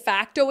of a de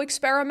facto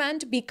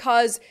experiment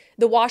because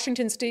the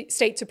Washington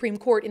State Supreme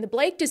Court in the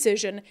Blake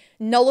decision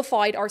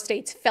nullified our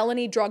state's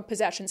felony drug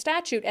possession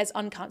statute as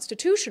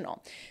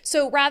unconstitutional.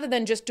 So rather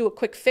than just do a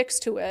quick fix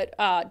to it,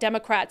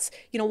 Democrats,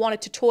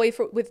 wanted to toy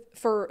with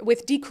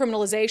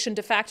decriminalization,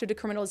 de facto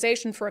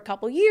decriminalization for a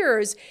couple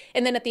years,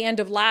 and then at the end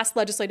of last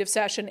legislative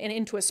session and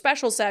into a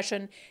special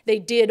session, they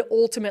did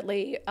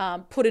ultimately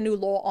put a new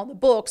law on the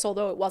books,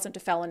 although it wasn't a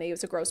felony, it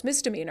was a gross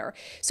misdemeanor.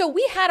 So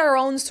we had our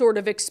own sort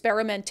of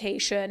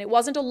experimentation. It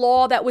wasn't a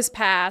law that was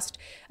passed,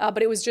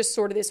 but it was just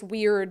sort of this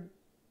weird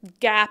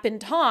gap in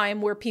time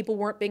where people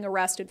weren't being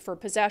arrested for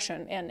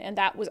possession. And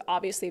that was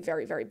obviously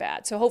very, very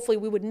bad. So hopefully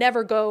we would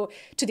never go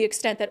to the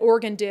extent that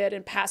Oregon did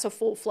and pass a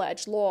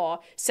full-fledged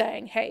law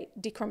saying, hey,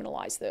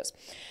 decriminalize this.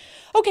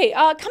 Okay,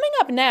 coming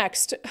up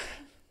next,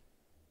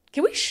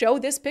 can we show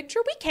this picture?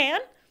 We can.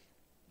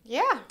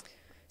 Yeah.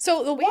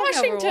 So the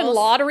Washington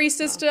lottery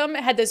system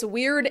had this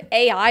weird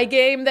AI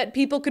game that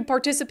people could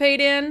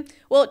participate in.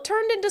 Well, it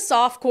turned into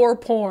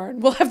softcore porn.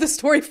 We'll have the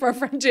story from our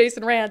friend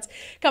Jason Rantz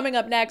coming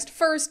up next.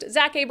 First,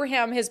 Zach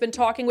Abraham has been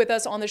talking with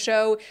us on the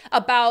show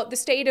about the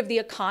state of the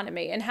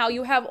economy and how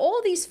you have all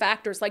these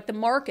factors like the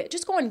market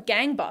just going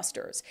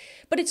gangbusters.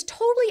 But it's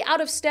totally out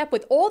of step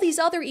with all these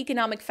other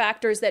economic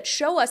factors that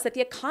show us that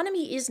the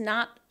economy is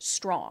not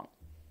strong.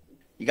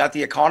 You got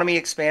the economy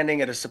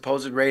expanding at a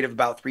supposed rate of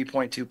about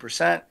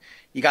 3.2%.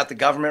 You got the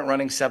government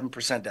running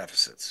 7%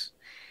 deficits.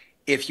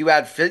 If you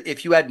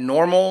had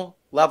normal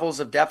levels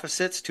of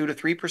deficits, 2 to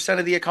 3%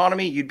 of the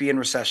economy, you'd be in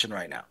recession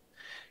right now.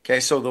 Okay,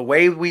 so the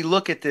way we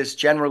look at this,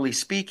 generally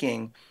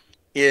speaking,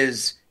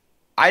 is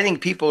I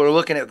think people are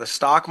looking at the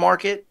stock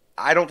market.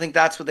 I don't think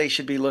that's what they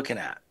should be looking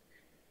at.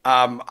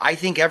 I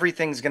think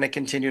everything's going to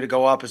continue to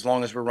go up as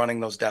long as we're running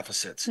those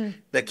deficits.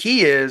 The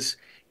key is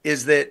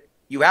that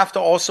you have to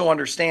also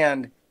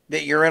understand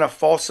that you're in a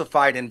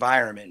falsified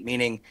environment,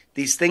 meaning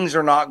these things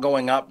are not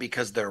going up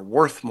because they're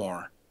worth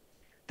more.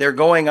 They're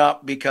going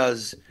up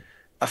because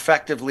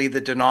effectively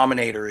the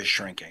denominator is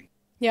shrinking.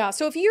 Yeah,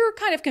 so if you're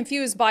kind of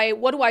confused by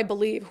what do I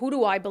believe, who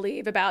do I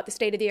believe about the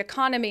state of the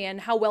economy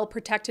and how well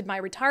protected my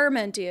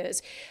retirement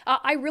is,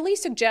 I really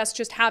suggest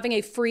just having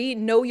a free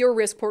Know Your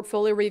Risk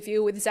portfolio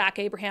review with Zach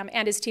Abraham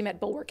and his team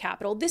at Bulwark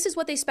Capital. This is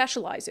what they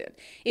specialize in,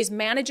 is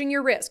managing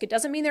your risk. It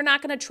doesn't mean they're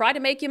not going to try to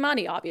make you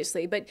money,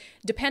 obviously, but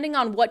depending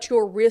on what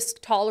your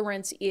risk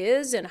tolerance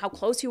is and how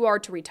close you are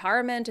to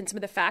retirement and some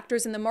of the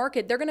factors in the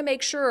market, they're going to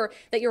make sure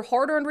that your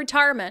hard-earned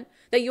retirement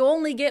that you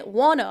only get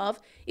one of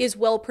is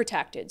well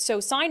protected. So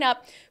sign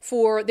up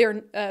for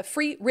their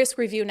free risk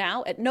review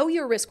now at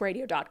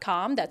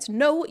knowyourriskradio.com. That's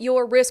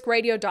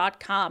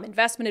knowyourriskradio.com.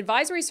 Investment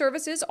advisory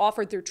services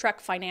offered through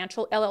Trek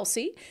Financial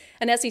LLC,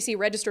 an SEC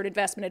registered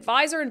investment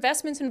advisor.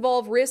 Investments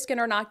involve risk and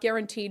are not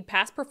guaranteed.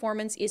 Past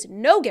performance is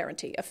no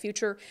guarantee of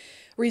future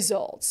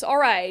results. All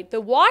right,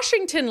 the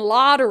Washington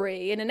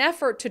lottery, in an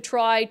effort to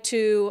try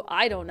to,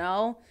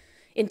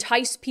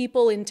 entice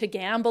people into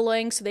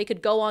gambling so they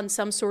could go on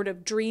some sort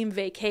of dream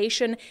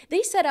vacation,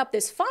 they set up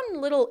this fun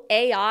little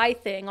AI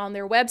thing on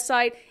their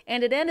website,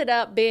 and it ended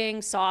up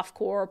being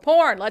softcore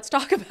porn. Let's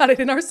talk about it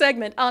in our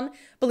segment,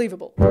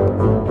 Unbelievable. Oop.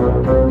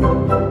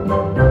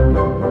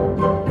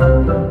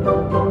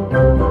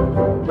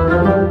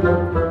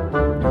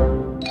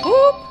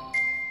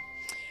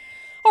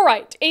 All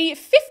right, a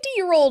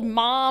 50-year-old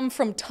mom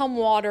from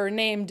Tumwater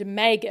named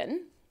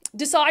Megan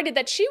decided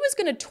that she was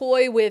going to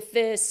toy with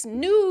this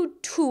new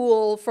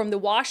tool from the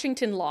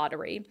Washington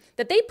Lottery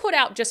that they put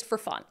out just for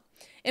fun.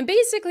 And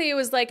basically it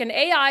was like an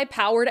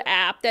AI-powered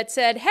app that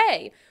said,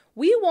 hey,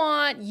 we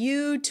want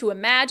you to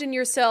imagine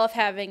yourself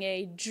having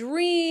a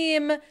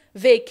dream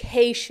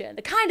vacation,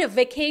 the kind of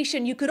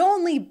vacation you could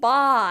only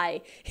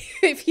buy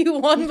if you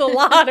won the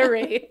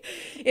lottery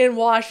in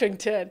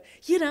Washington.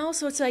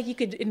 So it's like you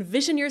could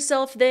envision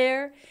yourself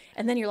there.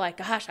 And then you're like,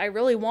 gosh, I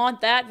really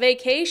want that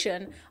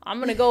vacation. I'm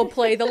going to go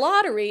play the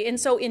lottery. And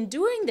so in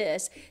doing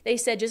this, they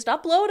said, just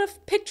upload a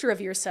picture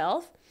of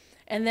yourself.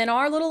 And then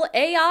our little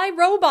AI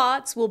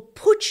robots will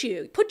put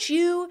you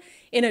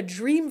in a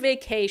dream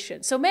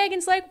vacation. So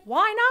Megan's like,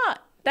 why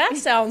not? That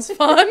sounds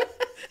fun.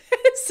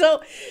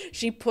 So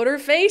she put her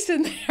face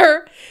in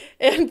there,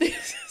 and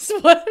this is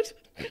what...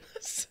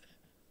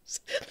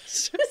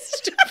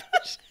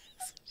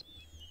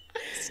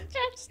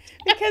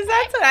 Because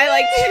that's what I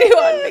like to do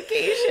on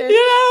vacation.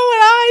 You know,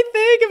 when I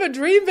think of a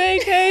dream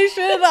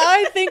vacation,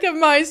 I think of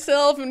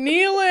myself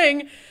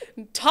kneeling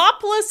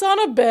topless on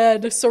a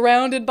bed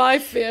surrounded by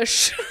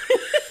fish.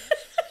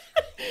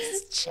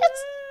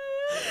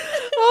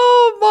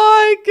 Oh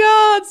my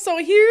God. So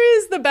here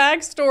is the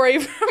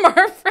backstory from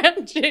our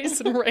friend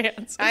Jason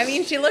Rance. I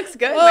mean, she looks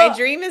good. My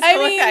dream is to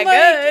look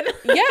that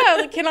good.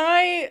 Yeah, can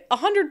I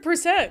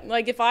 100%?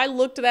 Like, if I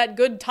looked that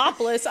good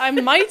topless, I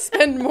might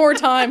spend more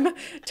time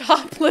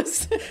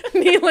topless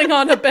kneeling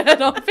on a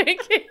bed on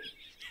vacation.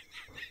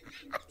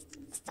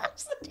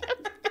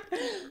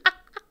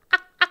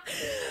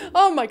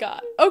 Oh my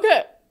God.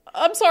 Okay.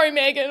 I'm sorry,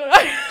 Megan.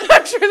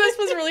 I'm sure this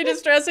was really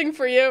distressing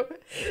for you.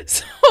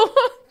 So...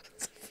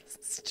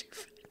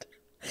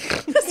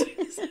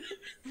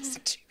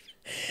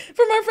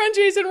 From our friend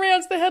Jason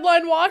Rance, the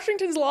headline,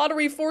 Washington's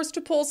lottery forced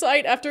to pull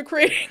site after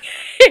creating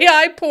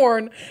AI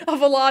porn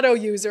of a lotto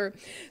user.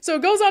 So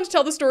it goes on to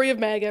tell the story of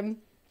Megan.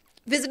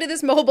 Visited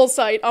this mobile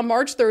site on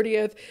March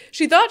 30th.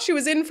 She thought she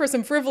was in for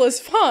some frivolous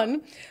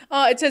fun.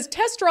 It says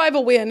Test Drive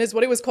a Win is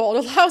what it was called.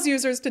 It allows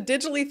users to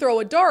digitally throw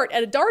a dart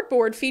at a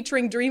dartboard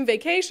featuring dream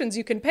vacations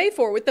you can pay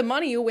for with the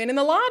money you win in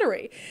the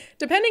lottery.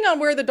 Depending on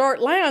where the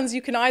dart lands,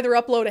 you can either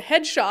upload a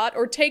headshot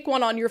or take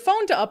one on your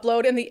phone to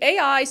upload, and the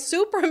AI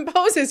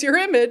superimposes your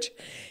image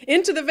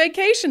into the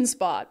vacation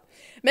spot.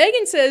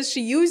 Megan says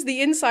she used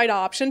the inside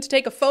option to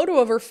take a photo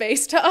of her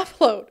face to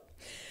upload.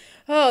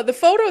 The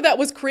photo that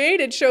was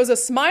created shows a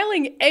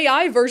smiling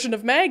AI version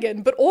of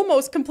Megan, but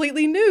almost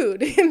completely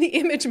nude. In the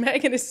image,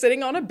 Megan is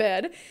sitting on a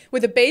bed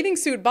with a bathing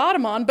suit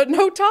bottom on, but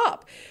no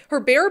top. Her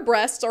bare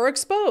breasts are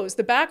exposed.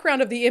 The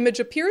background of the image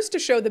appears to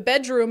show the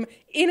bedroom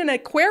in an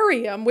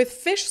aquarium with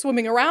fish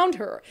swimming around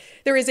her.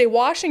 There is a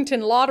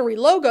Washington lottery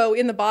logo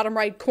in the bottom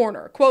right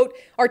corner. Quote,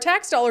 our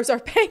tax dollars are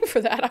paying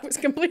for that. I was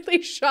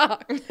completely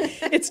shocked.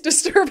 It's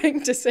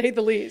disturbing to say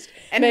the least.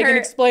 And Megan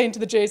explained to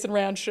the Jason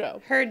Rance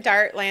show. Her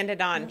dart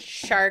landed on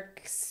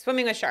sharks,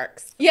 swimming with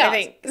sharks. Yeah, I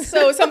think.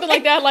 So something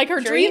like that, like her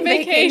dream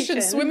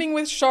vacation, swimming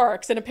with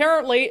sharks. And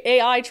apparently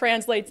AI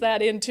translates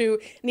that into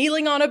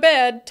kneeling on a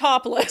bed,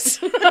 topless.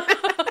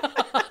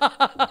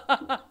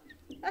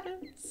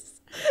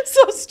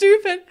 So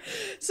stupid.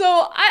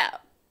 So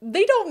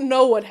they don't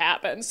know what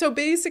happened. So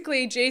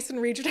basically Jason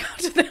reached out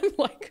to them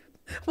like,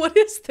 what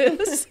is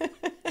this? And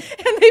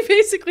they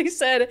basically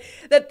said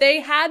that they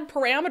had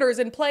parameters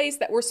in place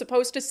that were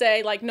supposed to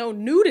say like no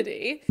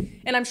nudity.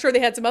 And I'm sure they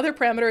had some other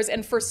parameters.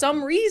 And for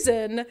some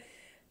reason,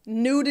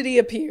 nudity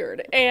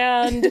appeared.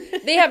 And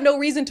they have no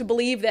reason to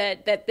believe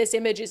that this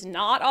image is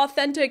not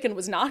authentic and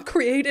was not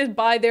created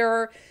by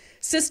their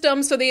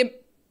system. So they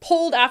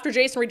pulled, after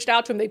Jason reached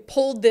out to him, they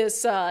pulled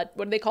this, what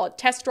do they call it,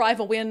 Test Drive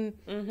a Win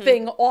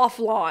thing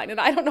offline. And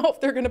I don't know if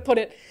they're going to put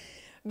it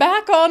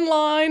back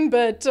online,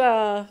 but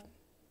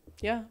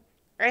yeah.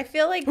 I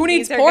feel like who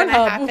needs Pornhub?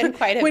 Happen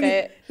quite a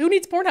bit. Who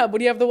needs Pornhub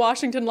when you have the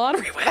Washington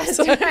lottery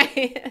website? That's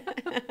right.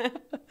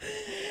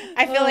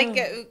 I feel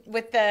like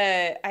with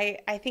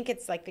I think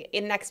it's like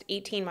in next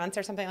 18 months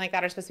or something like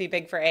that are supposed to be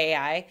big for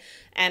AI.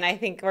 And I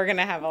think we're going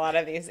to have a lot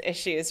of these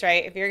issues,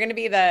 right? If you're going to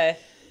be the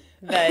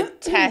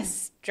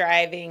test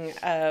driving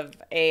of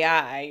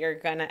AI, you're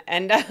going to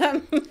end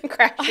up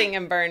crashing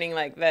and burning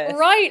like this.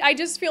 Right. I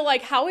just feel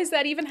like, how does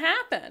that even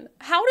happen?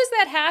 How does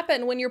that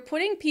happen when you're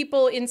putting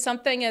people in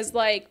something as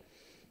like,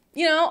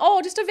 you know,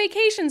 oh, just a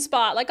vacation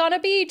spot, like on a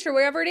beach or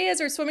wherever it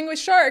is, or swimming with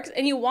sharks,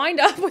 and you wind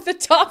up with a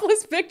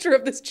topless picture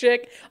of this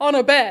chick on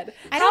a bed.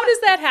 How does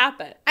that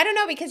happen? I don't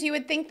know, because you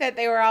would think that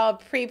they were all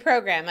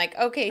pre-programmed. Like,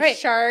 okay, right.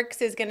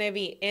 Sharks is going to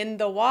be in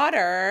the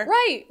water,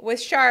 right,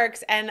 with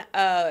sharks and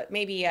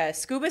maybe a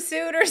scuba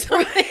suit or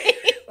something.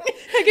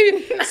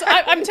 So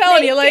I'm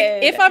telling you, like,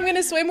 if I'm going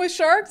to swim with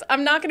sharks,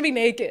 I'm not going to be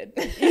naked.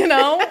 You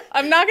know,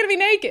 I'm not going to be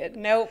naked.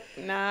 Nope,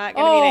 not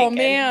going to be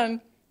naked. Oh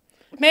man.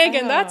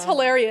 Megan, that's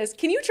hilarious.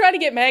 Can you try to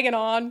get Megan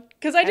on?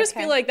 Because I just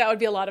feel like that would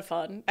be a lot of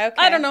fun. Okay.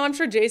 I don't know. I'm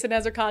sure Jason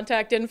has her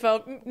contact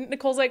info.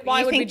 Nicole's like,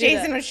 why would we do that? You think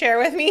Jason would share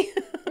with me?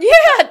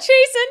 Yeah,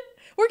 Jason.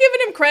 We're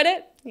giving him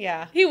credit.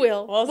 Yeah. He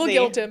will. We'll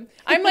guilt him.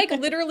 I'm like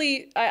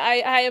literally,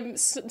 I am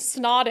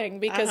snotting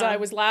because I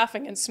was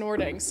laughing and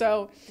snorting.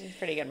 So. It's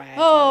pretty good, my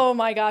Oh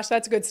my gosh,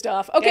 that's good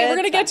stuff. Okay, we're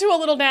going to get to a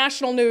little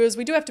national news.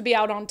 We do have to be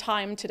out on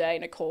time today,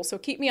 Nicole, so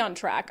keep me on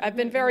track. I've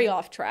been very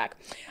off track.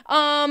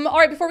 All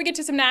right, before we get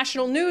to some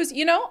national news,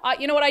 you know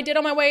what I did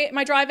on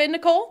my drive in,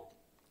 Nicole?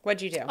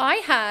 What'd you do? I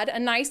had a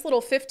nice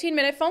little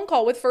 15-minute phone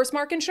call with First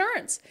Mark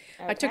Insurance.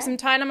 Okay. I took some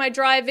time on my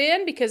drive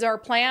in because our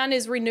plan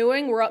is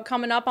renewing. We're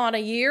coming up on a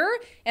year,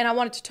 and I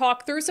wanted to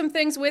talk through some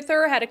things with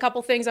her. Had a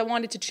couple things I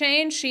wanted to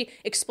change. She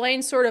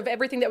explained sort of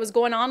everything that was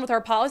going on with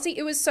our policy.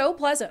 It was so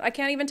pleasant. I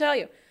can't even tell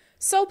you.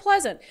 So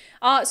pleasant.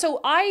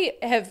 So I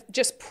have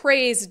just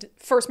praised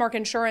First Mark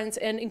Insurance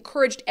and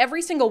encouraged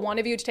every single one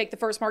of you to take the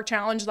First Mark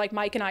Challenge like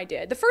Mike and I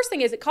did. The first thing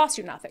is it costs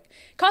you nothing.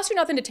 It costs you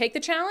nothing to take the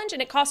challenge,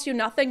 and it costs you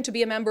nothing to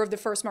be a member of the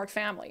First Mark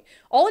family.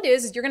 All it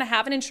is you're going to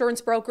have an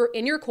insurance broker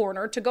in your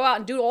corner to go out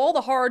and do all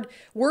the hard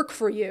work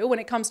for you when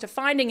it comes to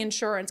finding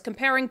insurance,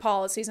 comparing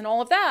policies, and all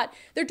of that.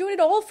 They're doing it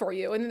all for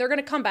you, and they're going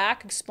to come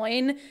back,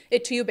 explain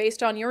it to you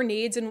based on your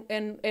needs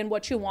and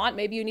what you want.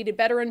 Maybe you needed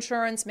better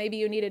insurance. Maybe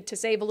you needed to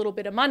save a little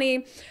bit of money.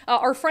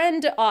 Our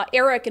friend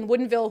Eric in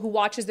Woodinville, who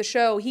watches the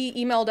show, he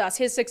emailed us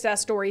his success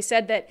story,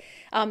 said that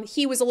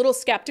he was a little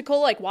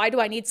skeptical, like, why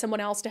do I need someone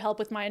else to help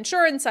with my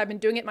insurance? I've been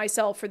doing it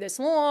myself for this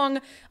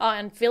long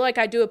and feel like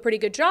I do a pretty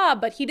good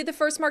job. But he did the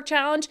First Mark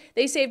Challenge.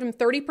 They saved him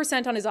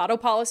 30% on his auto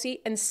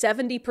policy and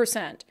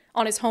 70%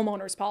 on his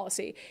homeowner's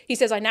policy. He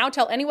says, I now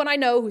tell anyone I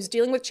know who's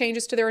dealing with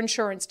changes to their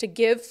insurance to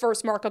give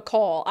First Mark a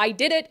call. I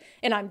did it,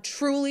 and I'm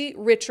truly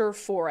richer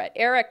for it.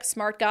 Eric,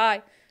 smart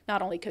guy.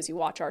 Not only because you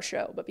watch our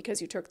show, but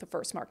because you took the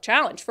First Mark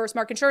Challenge.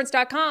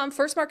 FirstMarkInsurance.com,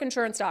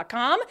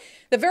 FirstMarkInsurance.com.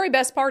 The very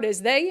best part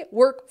is they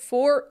work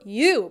for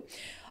you.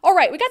 All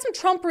right, we got some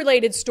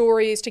Trump-related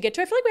stories to get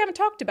to. I feel like we haven't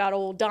talked about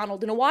old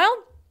Donald in a while.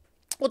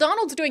 Well,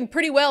 Donald's doing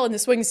pretty well in the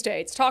swing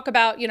states. Talk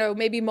about,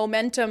 maybe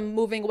momentum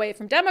moving away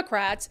from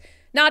Democrats.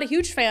 Not a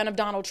huge fan of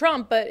Donald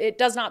Trump, but it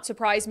does not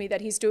surprise me that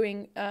he's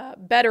doing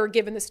better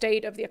given the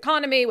state of the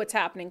economy, what's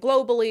happening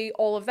globally,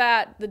 all of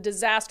that, the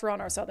disaster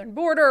on our southern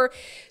border.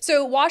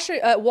 So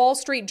Wall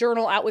Street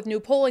Journal out with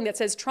new polling that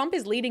says Trump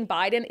is leading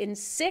Biden in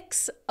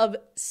 6 of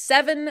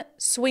 7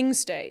 swing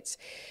states.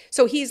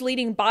 So he's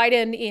leading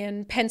Biden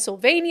in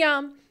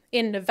Pennsylvania,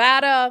 in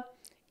Nevada,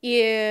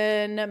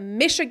 in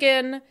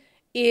Michigan,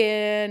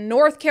 in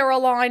North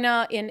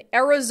Carolina, in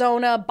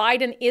Arizona.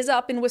 Biden is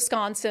up in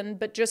Wisconsin,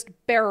 but just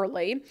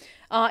barely.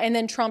 And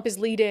then Trump is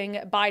leading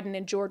Biden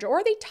in Georgia. Or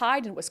are they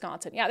tied in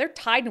Wisconsin? Yeah, they're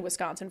tied in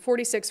Wisconsin,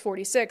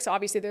 46-46.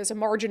 Obviously, there's a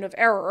margin of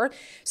error.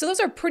 So those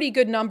are pretty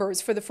good numbers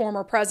for the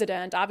former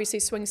president. Obviously,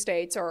 swing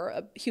states are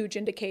a huge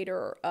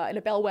indicator and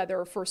a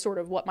bellwether for sort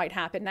of what might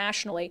happen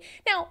nationally.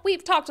 Now,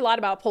 we've talked a lot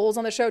about polls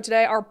on the show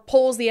today. Are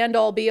polls the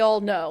end-all,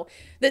 be-all? No.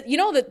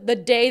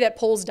 The day that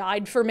polls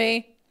died for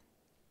me?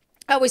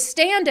 I was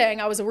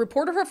a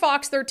reporter for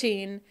Fox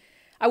 13.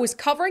 I was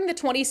covering the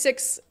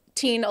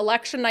 2016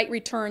 election night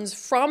returns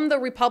from the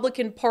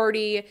Republican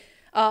Party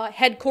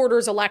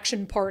headquarters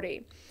election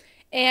party.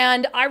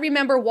 And I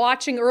remember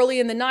watching early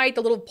in the night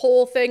the little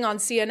poll thing on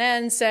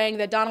CNN saying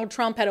that Donald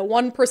Trump had a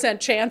 1%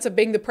 chance of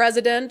being the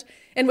president.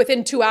 And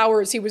within 2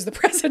 hours, he was the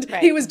president.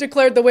 Right. He was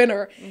declared the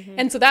winner. Mm-hmm.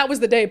 And so that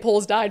was the day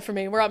polls died for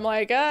me, where I'm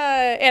like,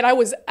 and I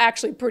was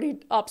actually pretty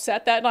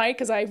upset that night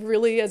because I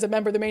really, as a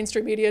member of the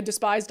mainstream media,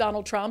 despised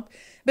Donald Trump.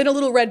 Been a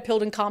little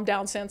red-pilled and calmed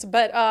down since.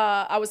 But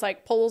I was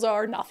like, polls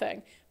are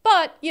nothing.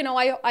 But,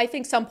 I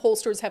think some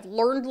pollsters have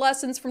learned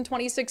lessons from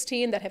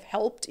 2016 that have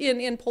helped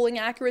in polling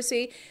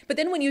accuracy. But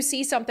then when you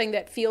see something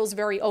that feels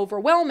very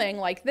overwhelming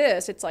like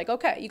this, it's like,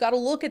 okay, you got to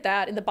look at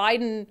that. And the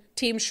Biden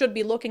team should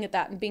be looking at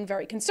that and being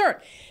very concerned.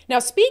 Now,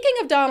 speaking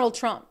of Donald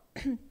Trump,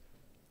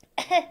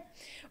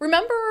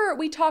 remember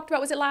we talked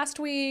about, was it last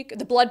week,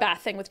 the bloodbath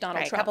thing with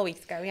Donald Trump? A couple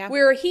weeks ago, yeah.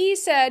 Where he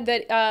said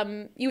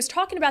that he was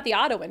talking about the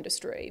auto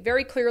industry.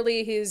 Very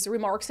clearly, his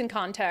remarks in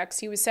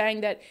context, he was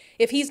saying that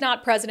if he's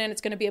not president,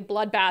 it's going to be a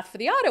bloodbath for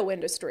the auto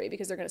industry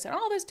because they're going to send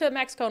all this to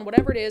Mexico and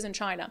whatever it is in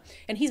China.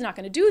 And he's not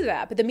going to do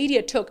that. But the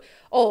media took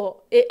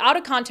it out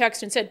of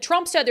context and said,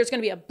 Trump said there's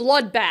going to be a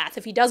bloodbath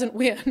if he doesn't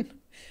win.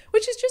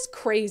 Which is just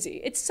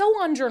crazy. It's so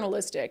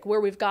unjournalistic where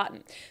we've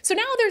gotten. So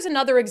now there's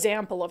another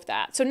example of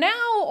that. So now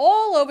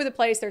all over the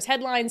place, there's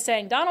headlines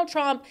saying Donald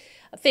Trump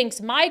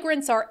thinks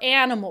migrants are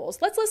animals.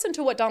 Let's listen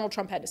to what Donald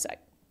Trump had to say.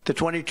 The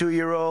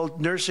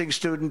 22-year-old nursing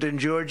student in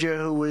Georgia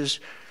who was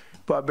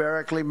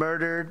barbarically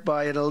murdered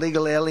by an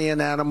illegal alien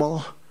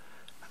animal.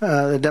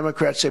 The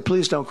Democrats say,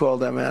 please don't call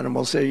them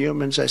animals. They're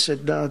humans. I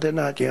said, no, they're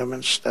not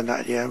humans. They're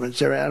not humans.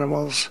 They're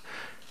animals.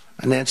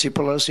 Nancy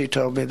Pelosi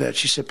told me that.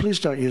 She said, please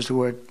don't use the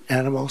word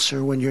animal,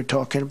 sir, when you're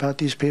talking about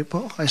these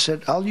people. I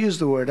said, I'll use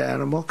the word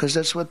animal because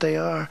that's what they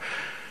are.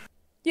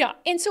 Yeah.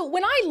 And so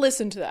when I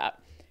listen to that,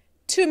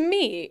 to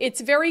me,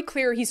 it's very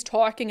clear he's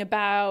talking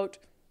about,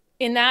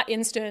 in that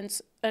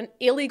instance, an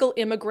illegal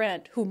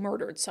immigrant who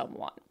murdered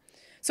someone.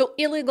 So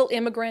illegal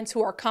immigrants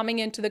who are coming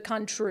into the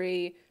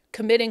country,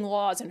 committing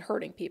laws and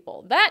hurting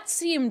people. That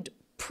seemed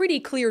pretty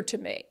clear to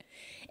me.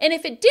 And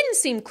if it didn't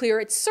seem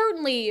clear, it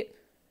certainly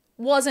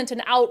wasn't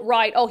an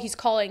outright, he's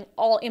calling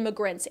all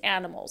immigrants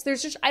animals.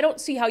 I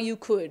don't see how you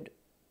could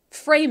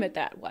frame it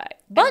that way.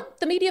 But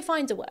the media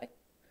finds a way.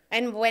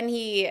 And when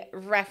he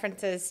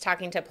references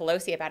talking to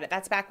Pelosi about it,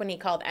 that's back when he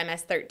called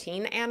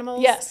MS-13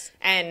 animals. Yes.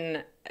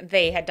 And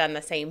they had done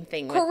the same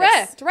thing.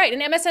 Correct, right.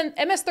 And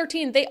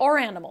MS-13, they are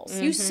animals.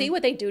 You see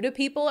what they do to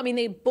people. I mean,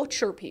 they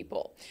butcher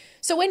people.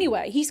 So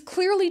anyway, he's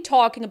clearly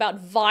talking about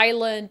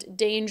violent,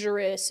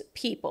 dangerous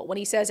people when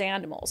he says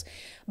animals.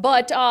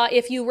 But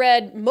if you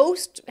read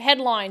most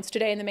headlines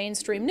today in the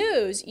mainstream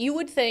news, you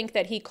would think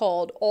that he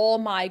called all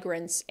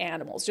migrants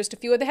animals. Just a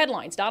few of the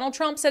headlines. Donald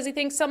Trump says he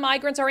thinks some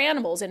migrants are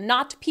animals and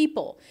not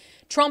people.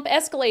 Trump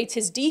escalates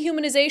his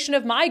dehumanization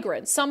of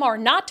migrants. Some are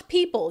not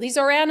people. These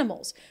are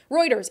animals.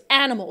 Reuters,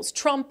 animals.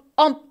 Trump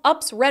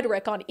ups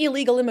rhetoric on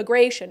illegal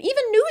immigration.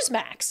 Even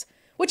Newsmax,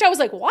 which I was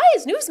like, why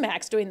is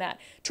Newsmax doing that?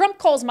 Trump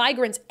calls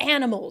migrants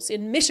animals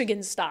in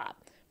Michigan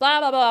stop. Blah,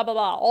 blah, blah, blah,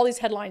 blah. All these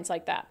headlines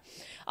like that.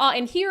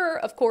 And here,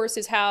 of course,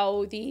 is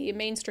how the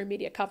mainstream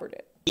media covered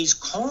it. He's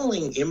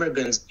calling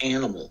immigrants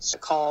animals.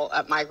 Call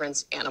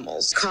migrants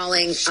animals.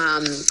 Calling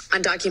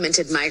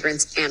undocumented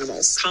migrants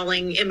animals.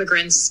 Calling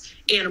immigrants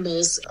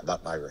animals.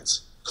 About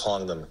migrants,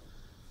 calling them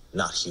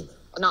not human.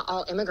 Not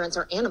all immigrants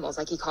are animals,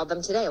 like he called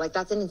them today. Like,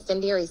 that's an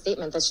incendiary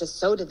statement that's just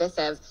so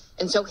divisive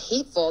and so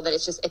hateful that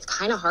it's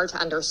kind of hard to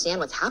understand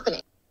what's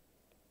happening.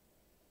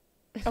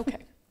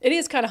 Okay. It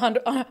is kind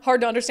of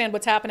hard to understand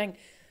what's happening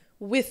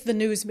with the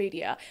news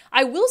media.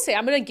 I will say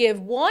I'm going to give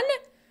one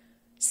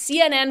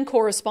CNN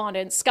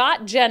correspondent,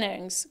 Scott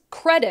Jennings,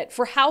 credit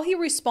for how he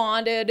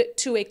responded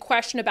to a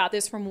question about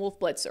this from Wolf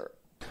Blitzer.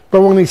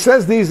 But when he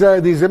says these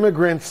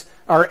immigrants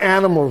are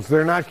animals,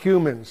 they're not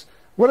humans,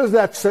 what does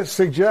that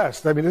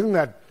suggest? I mean, isn't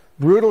that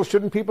brutal?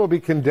 Shouldn't people be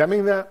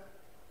condemning that?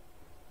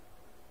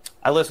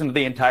 I listened to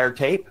the entire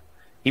tape.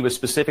 He was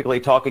specifically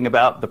talking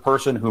about the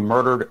person who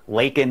murdered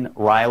Laken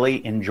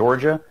Riley in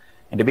Georgia.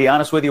 And to be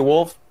honest with you,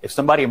 Wolf, if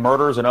somebody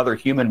murders another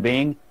human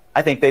being,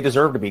 I think they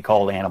deserve to be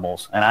called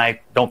animals. And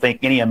I don't think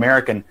any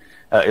American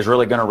is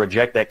really going to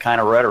reject that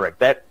kind of rhetoric.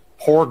 That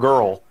poor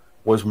girl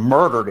was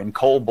murdered in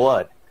cold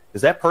blood.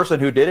 Is that person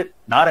who did it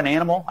not an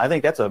animal? I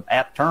think that's an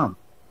apt term.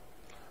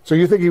 So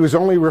you think he was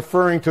only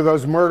referring to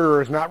those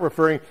murderers, not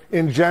referring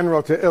in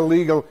general to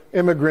illegal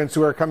immigrants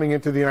who are coming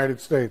into the United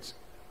States?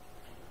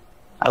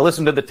 I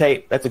listened to the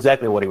tape. That's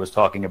exactly what he was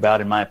talking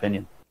about, in my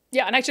opinion.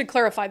 Yeah, and I should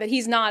clarify that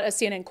he's not a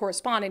CNN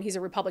correspondent. He's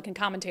a Republican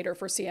commentator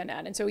for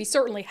CNN. And so he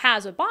certainly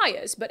has a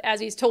bias. But as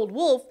he's told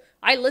Wolf,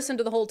 I listened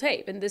to the whole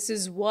tape, and this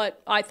is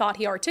what I thought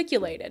he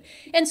articulated.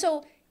 And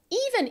so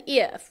even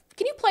if,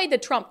 can you play the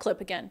Trump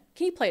clip again?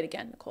 Can you play it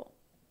again, Nicole?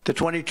 The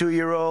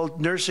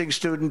 22-year-old nursing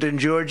student in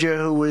Georgia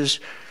who was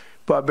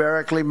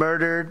barbarically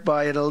murdered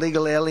by an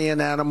illegal alien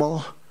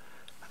animal.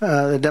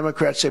 The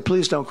Democrats say,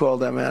 please don't call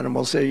them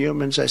animals. They're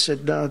humans. I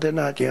said, no, they're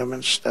not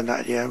humans. They're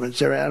not humans.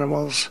 They're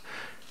animals.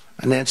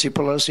 Nancy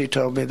Pelosi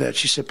told me that.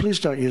 She said, please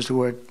don't use the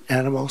word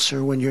animal,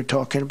 sir, when you're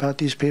talking about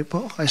these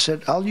people. I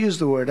said, I'll use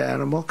the word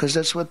animal because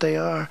that's what they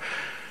are.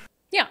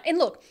 Yeah, and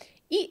look,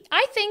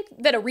 I think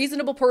that a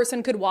reasonable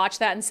person could watch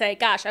that and say,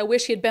 gosh, I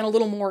wish he had been a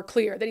little more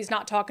clear that he's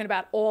not talking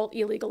about all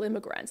illegal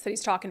immigrants that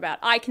he's talking about.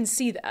 I can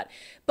see that.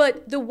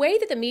 But the way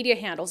that the media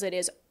handles it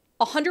is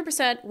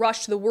 100%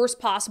 rush to the worst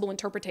possible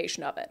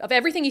interpretation of it, of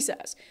everything he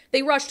says.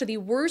 They rush to the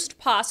worst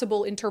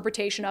possible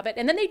interpretation of it,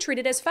 and then they treat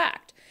it as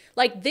fact.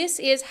 Like, this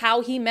is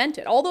how he meant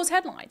it. All those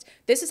headlines.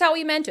 This is how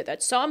he meant it.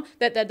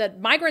 That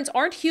migrants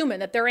aren't human,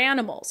 that they're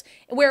animals.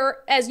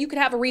 Whereas you could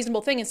have a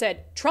reasonable thing and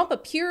said, Trump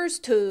appears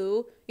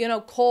to,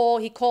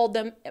 he called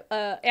them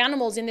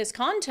animals in this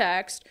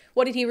context.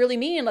 What did he really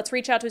mean? Let's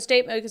reach out to his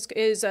statement,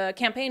 his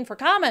campaign for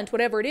comment,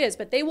 whatever it is.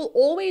 But they will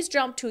always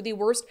jump to the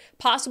worst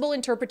possible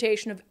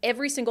interpretation of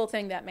every single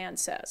thing that man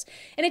says.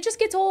 And it just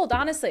gets old,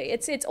 honestly.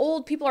 It's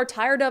old. People are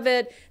tired of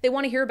it. They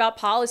want to hear about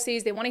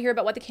policies. They want to hear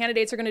about what the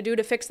candidates are going to do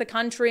to fix the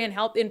country and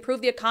help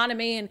improve the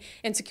economy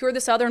and secure the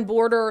southern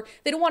border.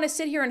 They don't want to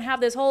sit here and have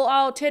this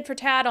whole, tit for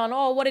tat on,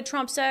 what did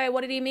Trump say?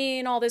 What did he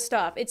mean? All this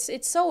stuff.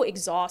 It's so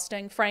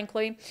exhausting,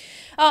 frankly.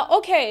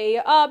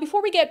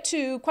 Before we get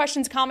to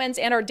questions, comments,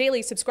 and our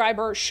daily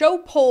subscriber show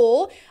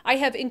poll, I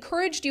have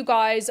encouraged you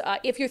guys,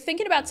 if you're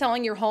thinking about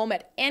selling your home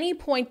at any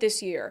point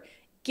this year,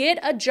 get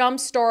a jump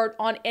start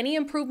on any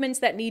improvements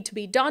that need to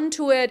be done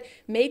to it.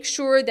 Make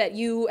sure that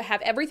you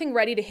have everything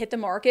ready to hit the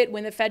market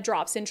when the Fed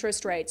drops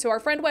interest rates. So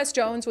our friend Wes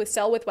Jones with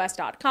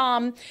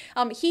sellwithwes.com,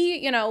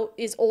 he,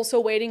 is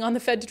also waiting on the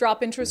Fed to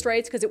drop interest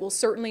rates because it will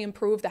certainly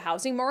improve the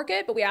housing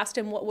market. But we asked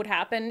him what would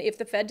happen if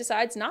the Fed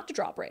decides not to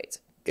drop rates.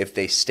 If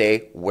they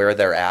stay where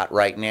they're at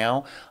right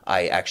now,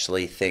 I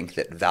actually think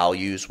that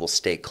values will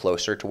stay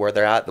closer to where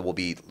they're at. We'll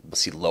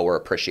see lower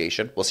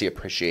appreciation. We'll see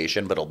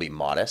appreciation, but it'll be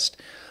modest.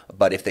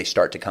 But if they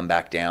start to come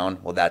back down,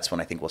 well, that's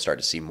when I think we'll start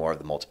to see more of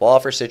the multiple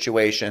offer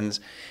situations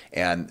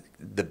and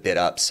the bid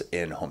ups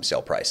in home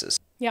sale prices.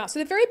 Yeah, so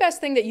the very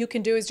best thing that you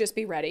can do is just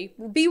be ready.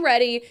 Be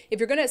ready. If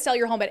you're going to sell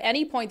your home at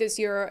any point this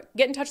year,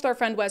 get in touch with our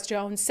friend Wes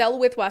Jones,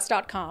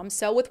 sellwithwes.com,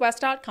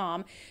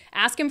 sellwithwes.com.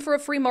 Ask him for a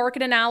free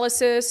market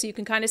analysis so you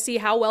can kind of see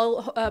how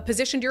well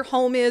positioned your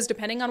home is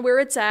depending on where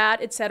it's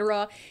at,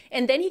 etc.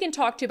 And then he can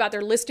talk to you about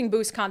their Listing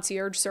Boost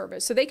concierge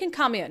service. So they can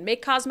come in,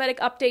 make cosmetic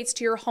updates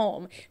to your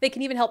home. They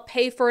can even help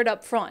pay for it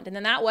up front. And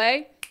then that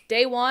way,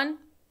 day one,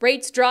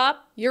 Rates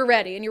drop, you're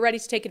ready, and you're ready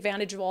to take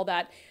advantage of all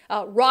that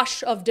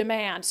rush of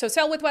demand. So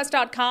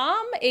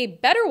sellwithwes.com, a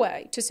better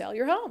way to sell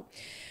your home.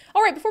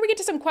 All right, before we get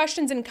to some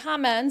questions and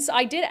comments,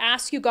 I did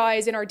ask you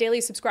guys in our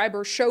daily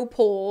subscriber show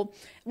poll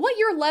what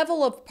your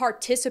level of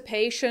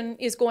participation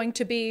is going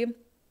to be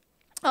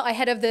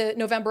ahead of the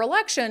November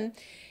election.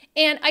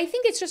 And I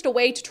think it's just a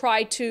way to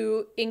try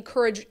to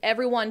encourage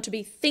everyone to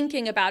be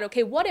thinking about,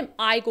 okay, what am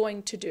I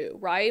going to do,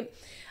 right?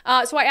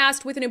 So I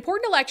asked, with an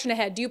important election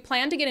ahead, do you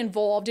plan to get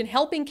involved in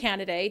helping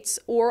candidates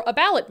or a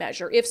ballot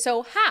measure? If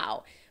so,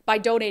 how? By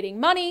donating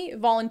money,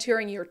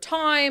 volunteering your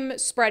time,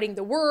 spreading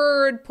the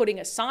word, putting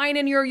a sign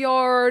in your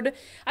yard.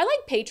 I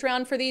like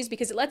Patreon for these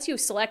because it lets you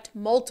select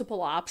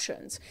multiple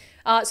options.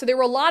 So there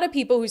were a lot of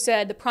people who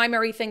said the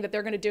primary thing that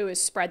they're going to do is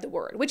spread the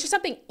word, which is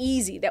something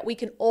easy that we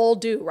can all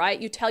do,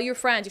 right? You tell your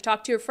friends, you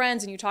talk to your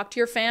friends, and you talk to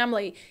your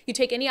family. You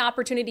take any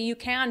opportunity you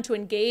can to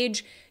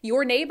engage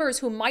your neighbors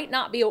who might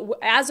not be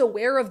as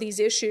aware of these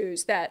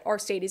issues that our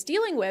state is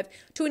dealing with,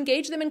 to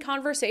engage them in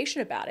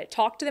conversation about it.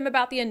 Talk to them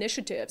about the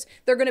initiatives.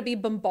 They're going to be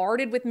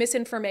bombarded with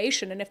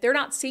misinformation, and if they're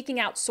not seeking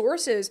out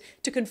sources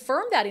to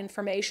confirm that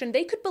information,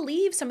 they could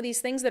believe some of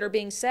these things that are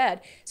being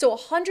said. So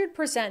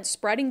 100%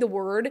 spreading the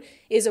word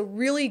is a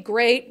really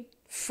great,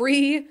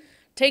 free,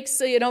 takes,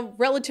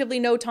 relatively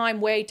no time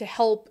way to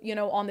help,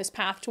 on this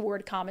path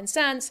toward common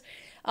sense.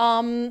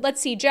 Let's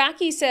see.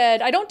 Jackie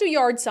said, I don't do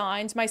yard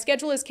signs. My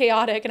schedule is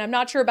chaotic and I'm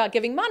not sure about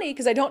giving money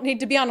because I don't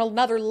need to be on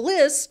another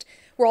list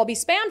where I'll be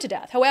spammed to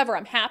death. However,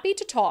 I'm happy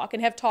to talk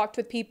and have talked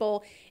with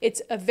people.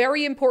 It's a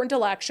very important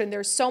election.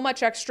 There's so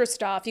much extra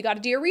stuff. You got to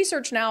do your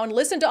research now and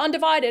listen to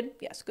Undivided.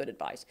 Yes, good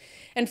advice.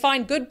 And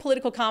find good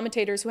political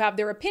commentators who have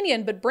their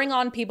opinion, but bring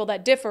on people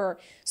that differ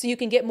so you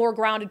can get more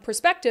grounded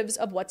perspectives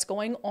of what's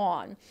going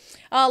on.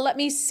 Let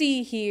me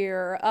see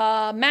here.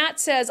 Matt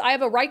says, I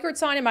have a Reichert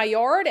sign in my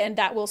yard and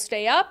that will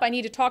stay up. I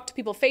need to talk to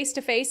people face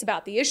to face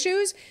about the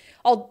issues.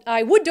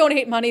 I would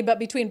donate money, but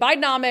between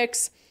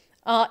Bidenomics,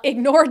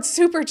 ignored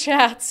super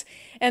chats,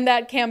 and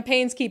that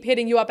campaigns keep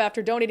hitting you up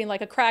after donating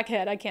like a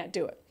crackhead, I can't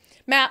do it.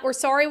 Matt, we're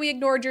sorry we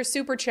ignored your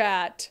super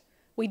chat.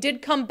 We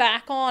did come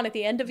back on at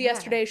the end of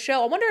yesterday's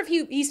show. I wonder if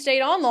he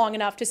stayed on long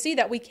enough to see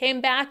that we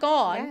came back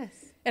on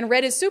and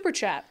read his super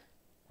chat.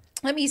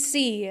 Let me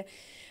see.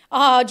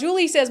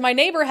 Julie says, my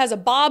neighbor has a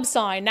Bob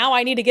sign. Now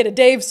I need to get a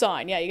Dave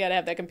sign. Yeah, you got to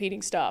have that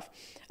competing stuff.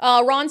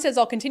 Ron says,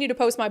 I'll continue to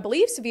post my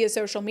beliefs via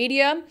social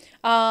media.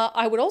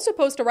 I would also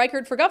post a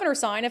Reichert for governor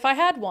sign if I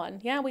had one.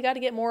 Yeah, we got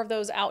to get more of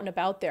those out and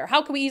about there.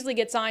 How can we easily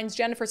get signs?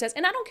 Jennifer says,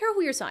 and I don't care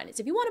who your sign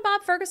is. If you want a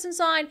Bob Ferguson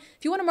sign,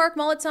 if you want a Mark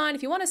Mullet sign,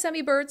 if you want a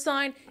Semi Bird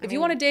sign, if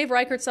you want a Dave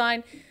Reichert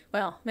sign,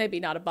 well,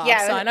 maybe not a Bob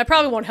sign. I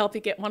probably won't help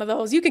you get one of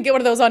those. You can get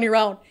one of those on your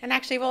own. And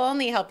actually, we'll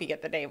only help you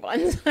get the Dave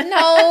ones.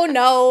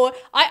 No.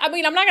 I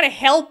mean, I'm not going to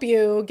help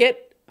you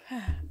get...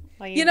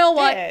 Well, you know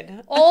what?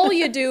 All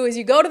you do is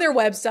you go to their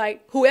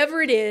website,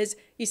 whoever it is,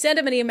 you send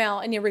them an email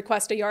and you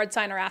request a yard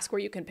sign or ask where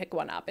you can pick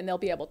one up, and they'll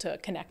be able to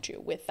connect you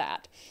with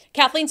that.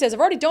 Kathleen says, I've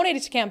already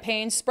donated to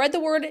campaigns, spread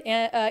the word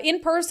in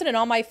person and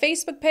on my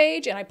Facebook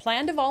page, and I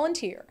plan to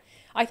volunteer.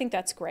 I think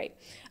that's great.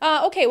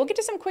 Okay, we'll get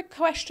to some quick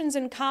questions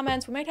and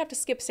comments. We might have to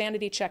skip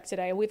sanity check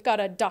today. We've got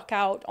to duck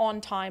out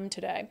on time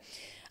today.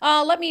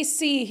 Let me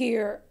see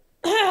here.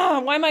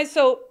 Why am I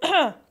so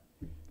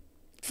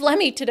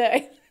phlegmy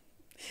today?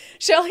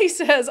 Shelly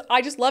says,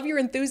 I just love your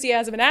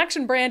enthusiasm and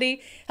action, Brandi.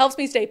 Helps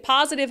me stay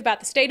positive about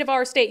the state of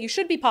our state. You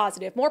should be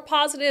positive, more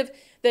positive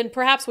than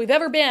perhaps we've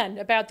ever been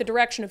about the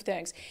direction of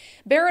things.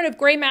 Baron of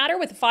Gray Matter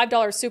with a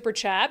 $5 super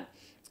chat.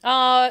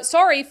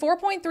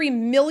 4.3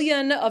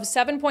 million of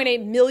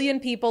 7.8 million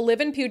people live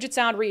in Puget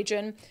Sound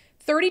region.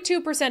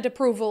 32%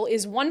 approval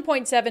is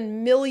 1.7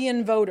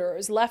 million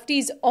voters.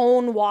 Lefties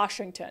own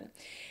Washington.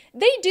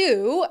 They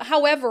do.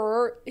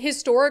 However,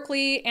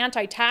 historically,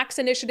 anti-tax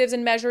initiatives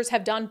and measures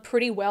have done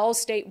pretty well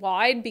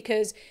statewide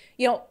because,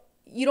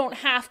 you don't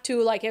have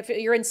to, like if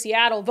you're in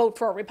Seattle, vote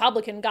for a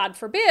Republican, God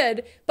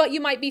forbid, but you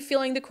might be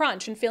feeling the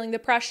crunch and feeling the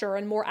pressure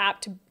and more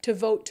apt to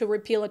vote to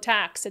repeal a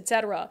tax,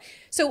 etc.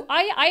 So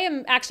I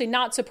am actually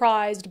not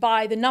surprised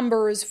by the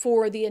numbers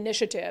for the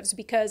initiatives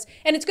because,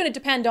 and it's going to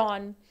depend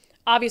on,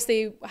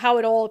 obviously, how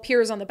it all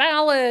appears on the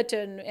ballot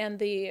and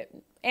the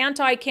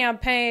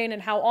anti-campaign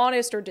and how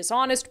honest or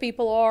dishonest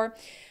people are.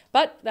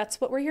 But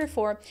that's what we're here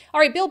for. All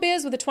right, Bill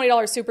Biz with a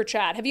 $20 super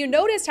chat. Have you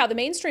noticed how the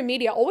mainstream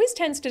media always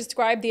tends to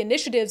describe the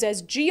initiatives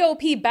as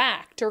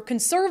GOP-backed or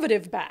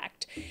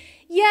conservative-backed?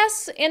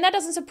 Yes, and that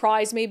doesn't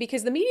surprise me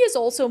because the media is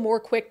also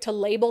more quick to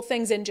label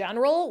things in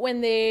general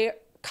when they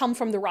come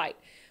from the right.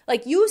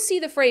 Like you see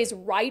the phrase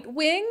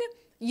right-wing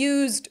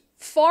used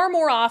far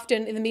more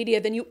often in the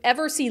media than you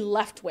ever see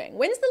left-wing.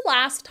 When's the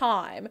last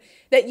time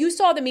that you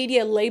saw the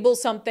media label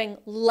something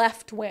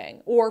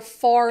left-wing or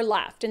far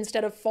left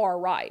instead of far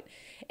right?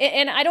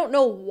 And I don't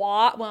know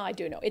why, well, I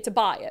do know, it's a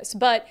bias.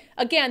 But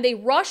again, they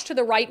rush to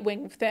the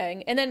right-wing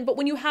thing. But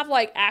when you have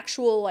like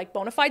actual like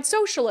bona fide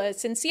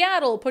socialists in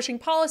Seattle pushing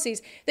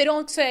policies, they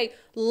don't say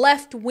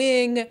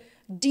left-wing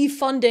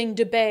defunding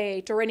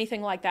debate or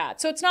anything like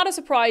that. So it's not a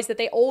surprise that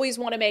they always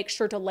want to make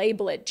sure to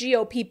label it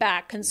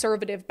GOP-backed,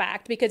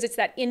 conservative-backed, because it's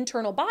that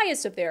internal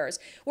bias of theirs,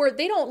 where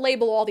they don't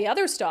label all the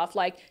other stuff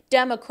like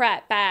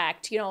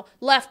Democrat-backed,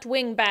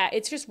 left-wing-backed.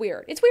 It's just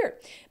weird. It's weird.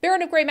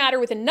 Baron of Gray Matter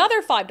with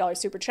another $5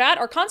 super chat.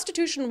 Our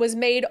Constitution was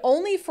made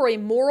only for a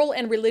moral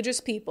and religious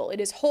people. It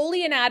is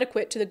wholly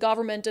inadequate to the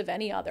government of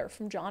any other.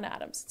 From John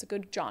Adams. It's a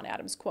good John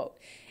Adams quote.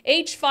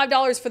 H,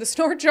 $5 for the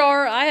snort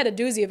jar. I had a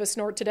doozy of a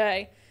snort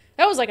today.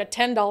 That was like a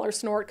 $10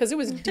 snort because it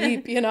was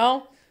deep,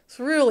 It's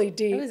really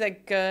deep. It was a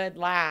good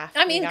laugh.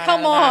 I mean,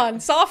 come on.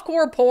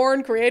 Softcore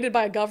porn created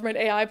by a government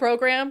AI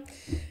program.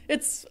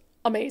 It's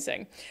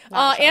amazing.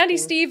 Andy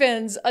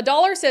Stevens,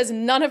 $1 says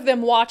none of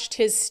them watched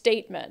his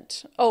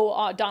statement.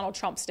 Donald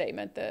Trump's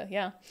statement.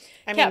 I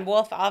mean,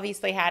 Wolf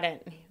obviously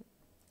hadn't.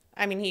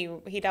 I mean,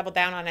 he doubled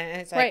down on it,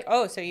 and it's like,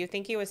 oh, so you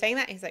think he was saying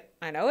that? He's like,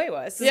 I know he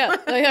was. Yeah,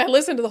 I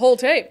listened to the whole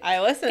tape.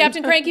 I listened.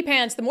 Captain Cranky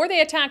Pants, the more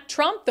they attack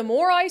Trump, the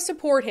more I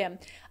support him.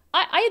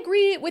 I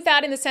agree with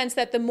that in the sense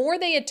that the more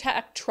they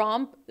attack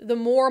Trump, the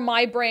more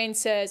my brain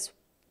says,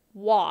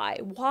 why?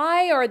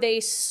 Why are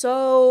they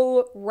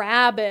so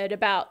rabid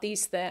about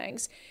these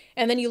things?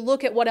 And then you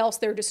look at what else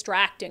they're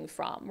distracting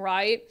from,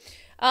 right?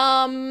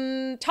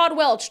 Todd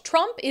Welch,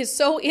 Trump is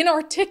so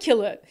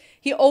inarticulate.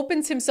 He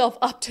opens himself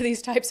up to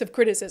these types of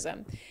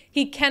criticism.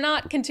 He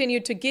cannot continue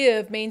to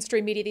give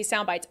mainstream media these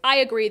sound bites. I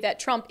agree that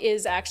Trump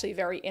is actually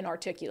very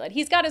inarticulate.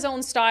 He's got his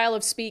own style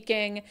of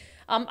speaking.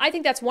 I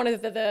think that's one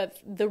of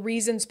the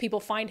reasons people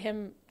find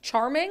him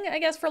charming, I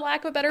guess, for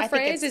lack of a better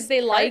phrase, is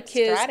they like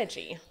his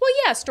strategy. Well,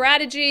 yeah,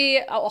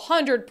 strategy,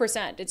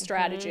 100% it's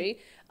strategy.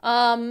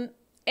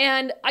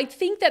 And I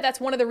think that that's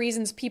one of the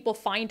reasons people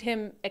find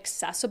him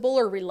accessible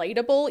or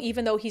relatable,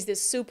 even though he's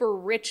this super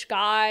rich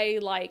guy,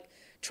 like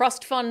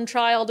trust fund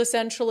child,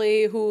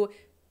 essentially, who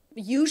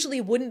usually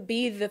wouldn't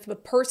be the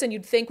person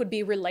you'd think would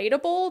be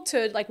relatable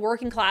to like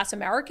working class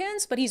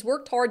Americans, but he's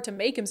worked hard to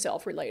make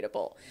himself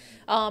relatable.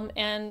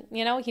 And,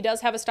 he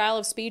does have a style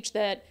of speech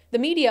that the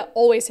media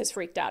always has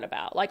freaked out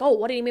about. Like, oh,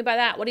 what do you mean by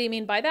that? What do you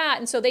mean by that?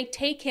 And so they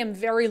take him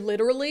very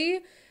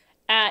literally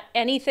at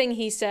anything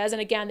he says.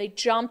 And again, they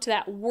jump to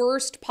that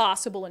worst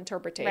possible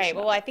interpretation. Right.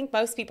 Well, I think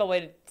most people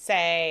would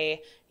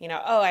say,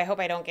 oh, I hope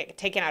I don't get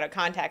taken out of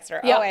context,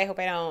 or oh, I hope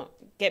I don't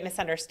get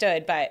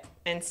misunderstood. But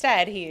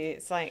instead,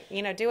 he's like,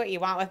 do what you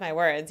want with my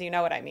words. You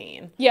know what I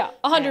mean? Yeah,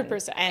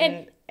 100%.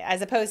 And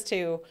as opposed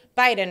to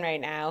Biden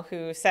right now,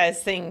 who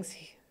says things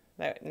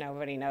that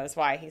nobody knows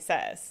why he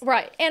says.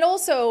 Right. And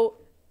also,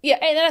 yeah,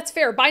 and that's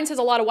fair. Biden says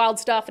a lot of wild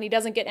stuff and he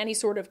doesn't get any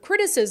sort of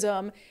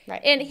criticism. Right.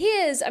 And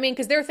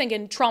because they're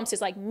thinking Trump's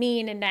is like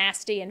mean and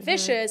nasty and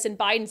vicious, and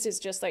Biden's is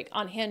just like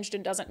unhinged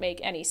and doesn't make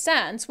any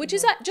sense, which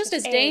is just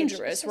as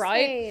dangerous,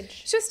 right?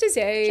 It's just his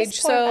age.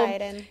 Just poor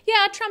Biden.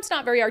 Yeah, Trump's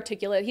not very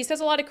articulate. He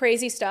says a lot of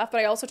crazy stuff, but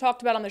I also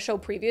talked about on the show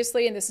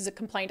previously, and this is a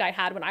complaint I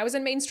had when I was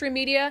in mainstream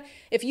media.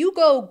 If you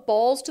go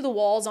balls to the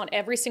walls on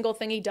every single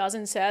thing he does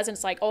and says, and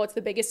it's like, oh, it's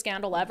the biggest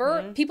scandal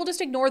ever, people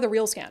just ignore the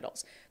real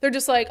scandals. They're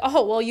just like,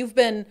 oh, well, you've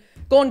been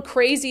going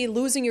crazy,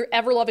 losing your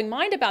ever-loving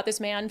mind about this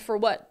man for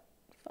what?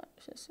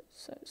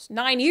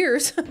 9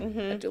 years. I do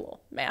a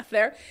little math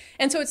there.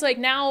 And so it's like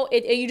now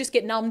you just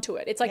get numb to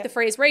it. It's like the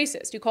phrase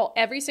racist. You call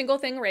every single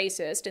thing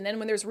racist. And then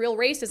when there's real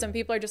racism,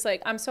 people are just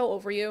like, I'm so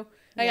over you.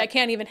 I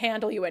can't even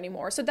handle you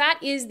anymore. So that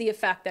is the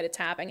effect that it's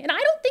having. And I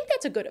don't think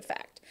that's a good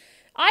effect.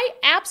 I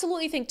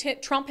absolutely think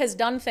Trump has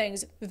done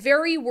things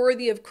very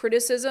worthy of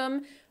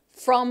criticism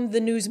from the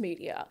news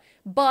media.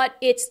 But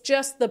it's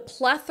just the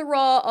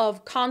plethora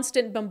of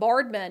constant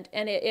bombardment,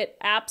 and it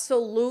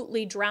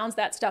absolutely drowns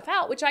that stuff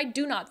out, which I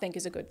do not think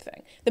is a good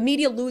thing. The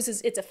media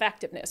loses its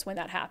effectiveness when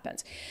that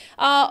happens.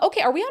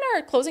 Okay, are we on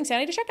our closing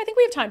sanity check? I think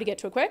we have time to get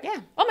to it quick.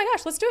 Yeah. Oh my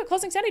gosh, let's do it.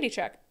 Closing sanity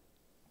check.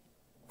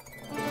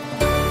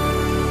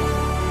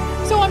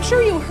 So I'm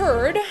sure you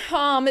heard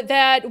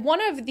that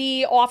one of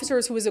the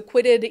officers who was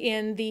acquitted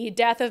in the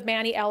death of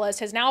Manny Ellis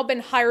has now been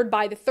hired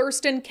by the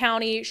Thurston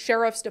County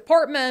Sheriff's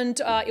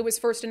Department. It was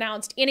first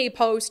announced in a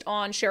post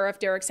on Sheriff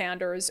Derek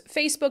Sanders'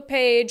 Facebook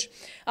page,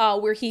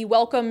 where he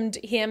welcomed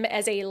him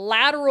as a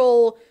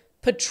lateral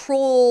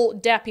patrol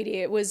deputy.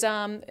 It was,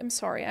 I'm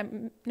sorry,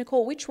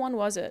 Nicole, which one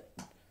was it?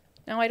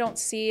 Now I don't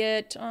see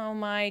it. Oh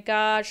my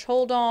gosh,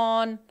 hold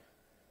on.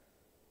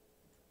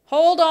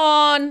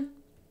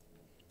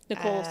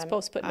 Nicole's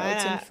supposed to put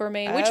notes in for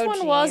me. Which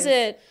one was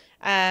it?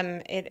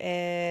 It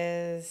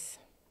is...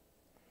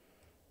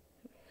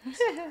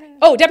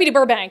 Deputy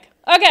Burbank.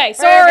 Okay,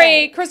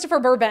 sorry, Christopher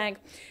Burbank.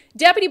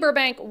 Deputy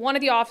Burbank, one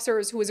of the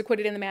officers who was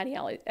acquitted in the Manny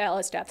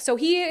Ellis death. So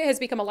he has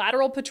become a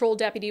lateral patrol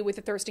deputy with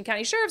the Thurston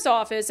County Sheriff's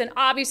Office, and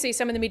obviously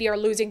some of the media are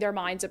losing their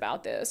minds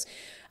about this.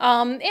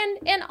 And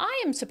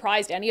I am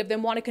surprised any of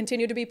them want to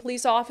continue to be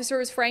police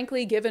officers,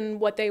 frankly, given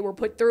what they were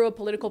put through, a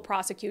political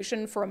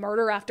prosecution for a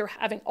murder after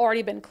having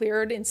already been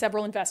cleared in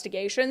several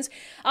investigations.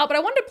 But I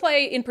wanted to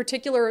play, in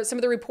particular, some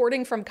of the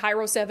reporting from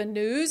Cairo 7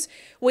 News,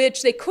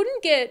 which they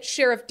couldn't get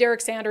Sheriff Derek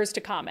Sanders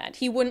to comment.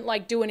 He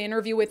wouldn't do an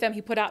interview with them.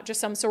 He put out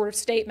just some sort of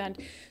statement.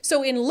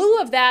 So in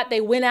lieu of that, they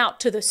went out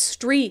to the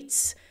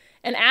streets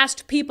and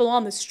asked people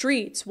on the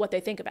streets what they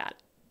think about it?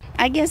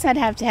 I guess I'd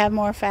have to have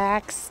more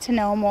facts to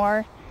know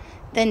more.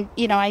 Then,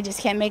 I just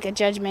can't make a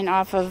judgment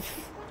off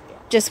of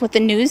just what the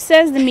news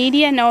says, the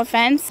media, no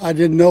offense. I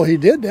didn't know he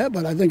did that,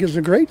 but I think it's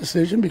a great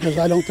decision because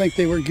I don't think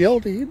they were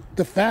guilty.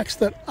 The facts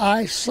that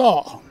I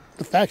saw,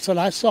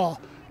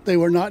 they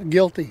were not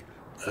guilty.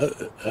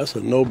 That's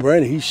a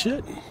no-brainer. He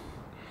shouldn't.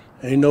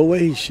 Ain't no way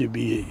he should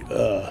be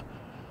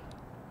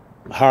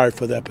hired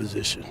for that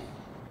position.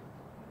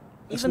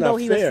 That's Even though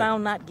he was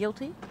found not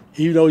guilty?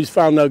 Even though he's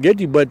found not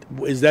guilty, but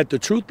is that the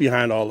truth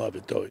behind all of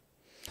it, though?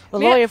 The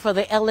lawyer for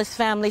the Ellis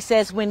family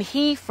says when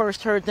he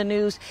first heard the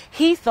news,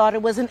 he thought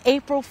it was an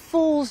April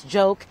Fool's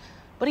joke,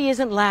 but he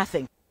isn't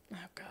laughing. Oh,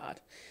 God.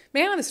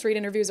 Man on the street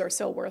interviews are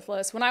so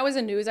worthless. When I was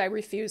in news, I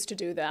refused to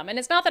do them. And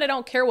it's not that I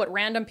don't care what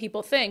random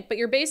people think, but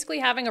you're basically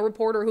having a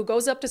reporter who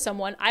goes up to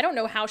someone. I don't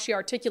know how she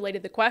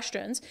articulated the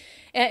questions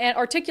and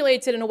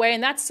articulates it in a way.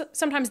 And that's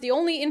sometimes the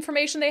only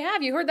information they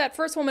have. You heard that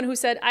first woman who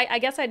said, I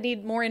guess I'd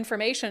need more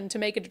information to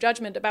make a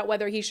judgment about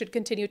whether he should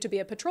continue to be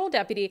a patrol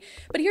deputy.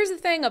 But here's the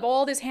thing of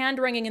all this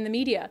hand-wringing in the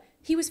media.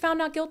 He was found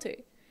not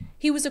guilty.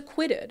 He was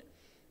acquitted.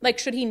 Like,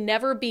 should he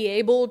never be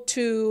able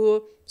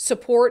to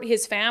support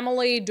his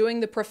family doing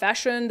the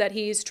profession that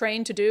he's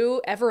trained to do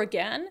ever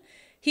again?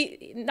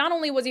 He not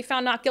only was he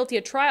found not guilty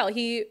at trial,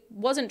 he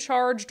wasn't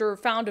charged or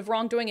found of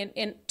wrongdoing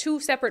in 2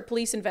 separate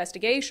police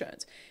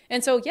investigations.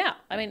 And so, yeah,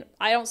 I mean,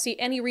 I don't see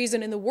any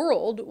reason in the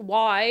world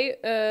why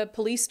a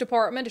police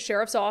department, a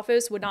sheriff's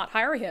office would not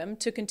hire him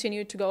to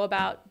continue to go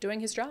about doing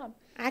his job.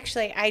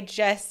 Actually,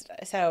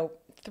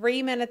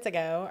 3 minutes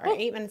ago, or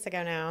 8 minutes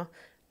ago now,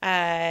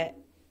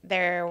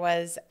 there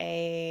was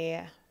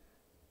a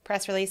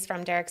press release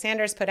from Derek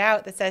Sanders put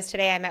out that says,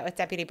 today I met with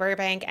Deputy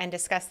Burbank and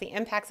discussed the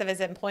impacts of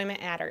his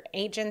employment at our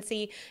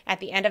agency. At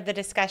the end of the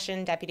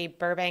discussion, Deputy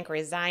Burbank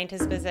resigned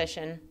his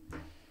position.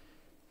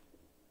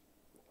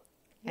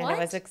 And it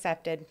was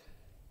accepted.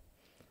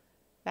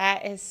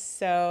 That is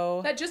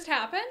so... That just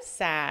happened?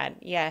 Sad,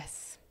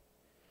 yes.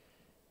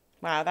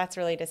 Wow, that's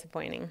really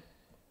disappointing.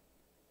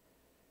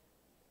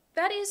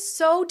 That is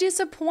so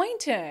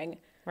disappointing.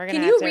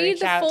 Can you read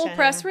the full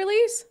press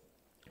release?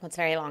 Well, it's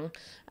very long.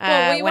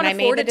 Well, you want to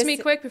forward it to me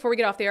quick before we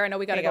get off the air? I know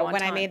we got to go on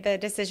When time. I made the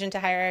decision to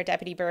hire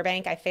Deputy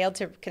Burbank, I failed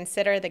to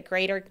consider the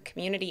greater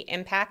community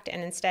impact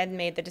and instead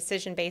made the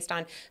decision based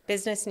on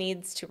business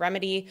needs to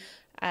remedy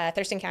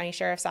Thurston County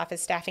Sheriff's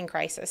Office staffing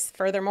crisis.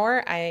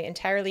 Furthermore, I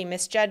entirely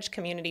misjudged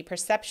community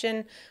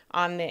perception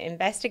on the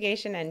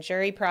investigation and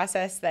jury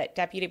process that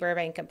Deputy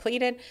Burbank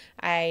completed.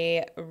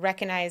 I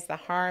recognize the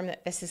harm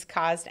that this has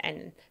caused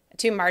and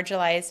to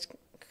marginalized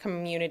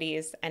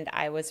communities, and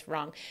I was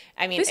wrong.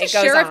 I mean, this it is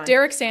goes Sheriff on.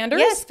 Derek Sanders?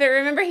 Yes, but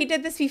remember he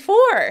did this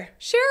before.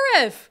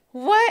 Sheriff.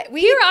 What?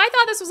 I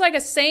thought this was like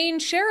a sane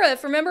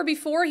sheriff. Remember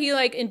before he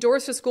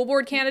endorsed a school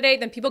board candidate,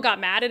 then people got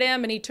mad at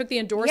him and he took the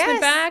endorsement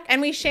back?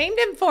 And we shamed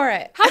him for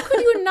it. How could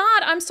you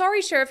not? I'm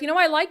sorry, Sheriff.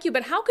 I like you,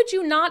 but how could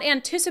you not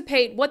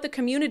anticipate what the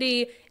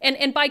community,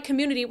 and by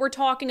community, we're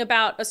talking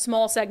about a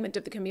small segment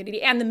of the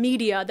community and the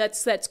media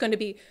that's going to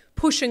be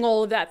pushing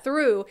all of that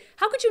through.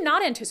 How could you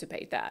not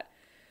anticipate that?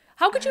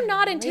 How could you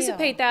not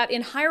anticipate that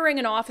in hiring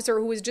an officer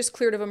who was just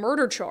cleared of a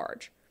murder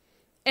charge?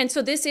 And so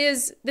this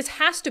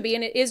has to be,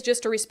 and it is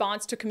just a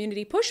response to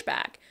community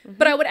pushback. Mm-hmm.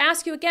 But I would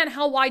ask you again,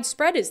 how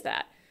widespread is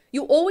that?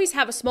 You always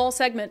have a small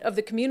segment of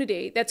the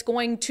community that's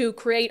going to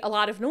create a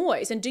lot of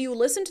noise. And do you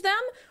listen to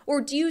them? Or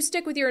do you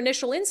stick with your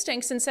initial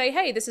instincts and say,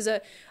 hey, this is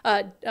a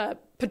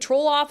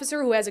patrol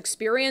officer who has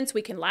experience.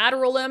 We can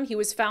lateral him. He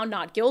was found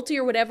not guilty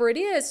or whatever it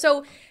is.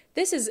 So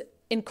this is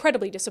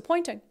incredibly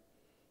disappointing.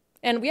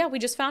 And yeah, we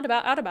just found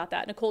out about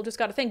that. Nicole just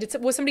got a thing.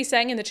 Was somebody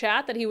saying in the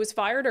chat that he was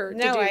fired, or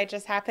no? I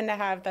just happened to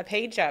have the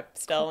page up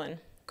still and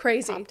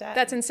crazy.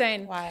 That's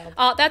insane. Wild.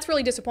 That's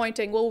really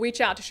disappointing. We'll reach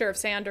out to Sheriff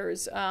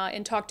Sanders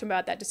and talk to him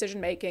about that decision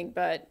making.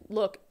 But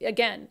look,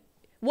 again,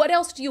 what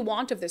else do you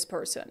want of this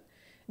person?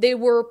 They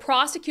were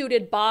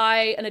prosecuted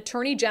by an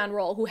attorney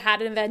general who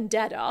had a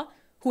vendetta,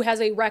 who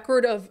has a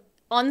record of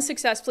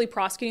unsuccessfully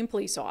prosecuting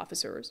police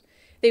officers.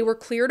 They were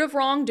cleared of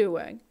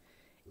wrongdoing.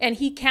 And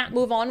he can't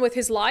move on with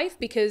his life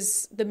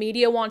because the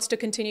media wants to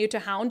continue to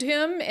hound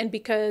him and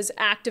because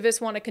activists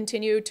want to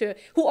continue to,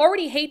 who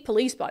already hate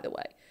police, by the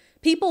way.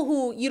 People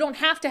who, you don't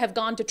have to have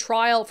gone to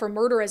trial for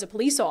murder as a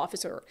police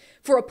officer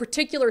for a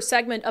particular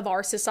segment of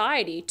our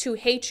society to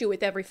hate you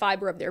with every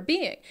fiber of their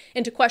being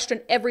and to question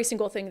every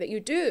single thing that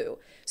you do.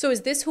 So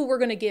is this who we're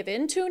going to give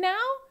in to now?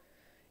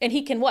 And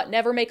he can,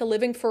 never make a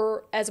living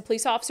as a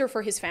police officer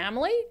for his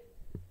family?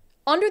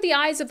 Under the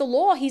eyes of the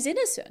law, he's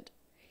innocent.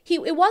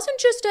 It wasn't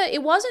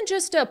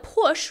just a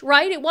push,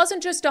 right? It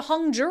wasn't just a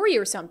hung jury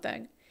or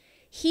something.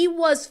 He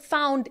was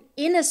found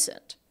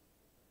innocent.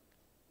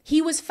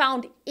 He was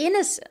found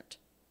innocent.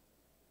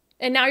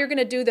 And now you're going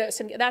to do this.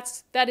 And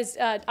that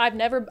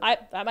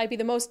might be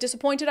the most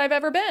disappointed I've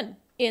ever been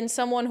in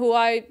someone who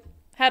I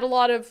had a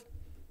lot of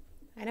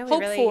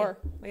hope for.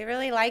 We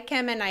really like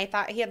him. And I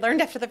thought he had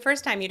learned after the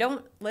first time. You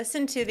don't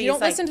listen to these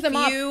listen to the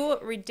few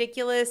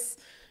ridiculous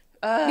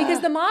Because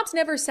the mob's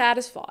never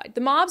satisfied.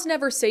 The mob's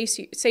never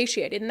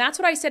satiated. And that's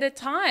what I said at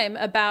the time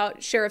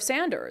about Sheriff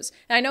Sanders.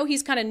 And I know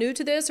he's kind of new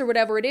to this or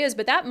whatever it is,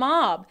 but that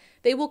mob,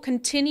 they will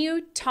continue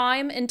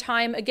time and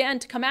time again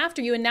to come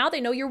after you. And now they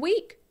know you're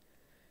weak.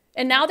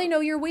 And now they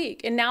know you're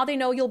weak. And now they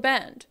know you'll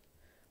bend.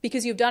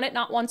 Because you've done it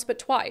not once but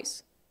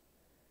twice.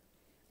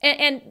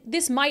 And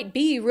this might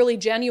be really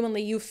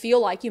genuinely you feel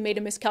like you made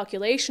a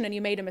miscalculation and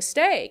you made a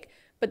mistake.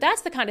 But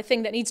that's the kind of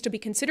thing that needs to be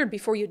considered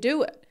before you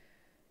do it.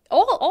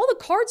 All the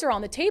cards are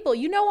on the table.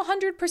 You know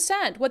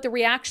 100% what the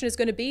reaction is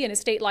going to be in a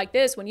state like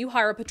this when you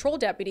hire a patrol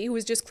deputy who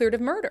was just cleared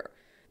of murder.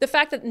 The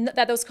fact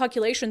that those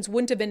calculations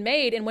wouldn't have been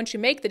made, and once you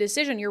make the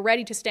decision, you're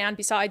ready to stand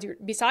beside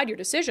your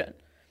decision.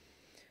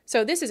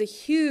 So this is a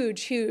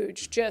huge,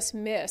 huge just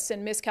miss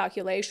and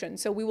miscalculation.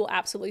 So we will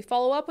absolutely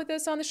follow up with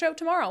this on the show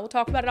tomorrow. We'll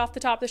talk about it off the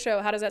top of the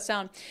show. How does that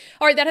sound?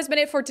 All right, that has been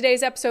it for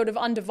today's episode of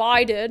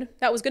Undivided.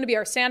 That was going to be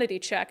our sanity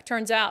check.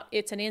 Turns out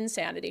it's an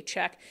insanity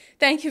check.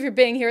 Thank you for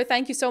being here.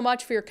 Thank you so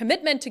much for your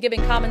commitment to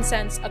giving common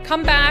sense a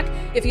comeback.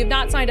 If you've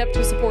not signed up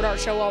to support our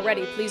show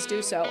already, please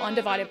do so.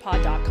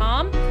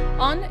 Undividedpod.com.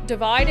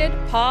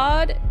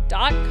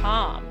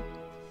 Undividedpod.com.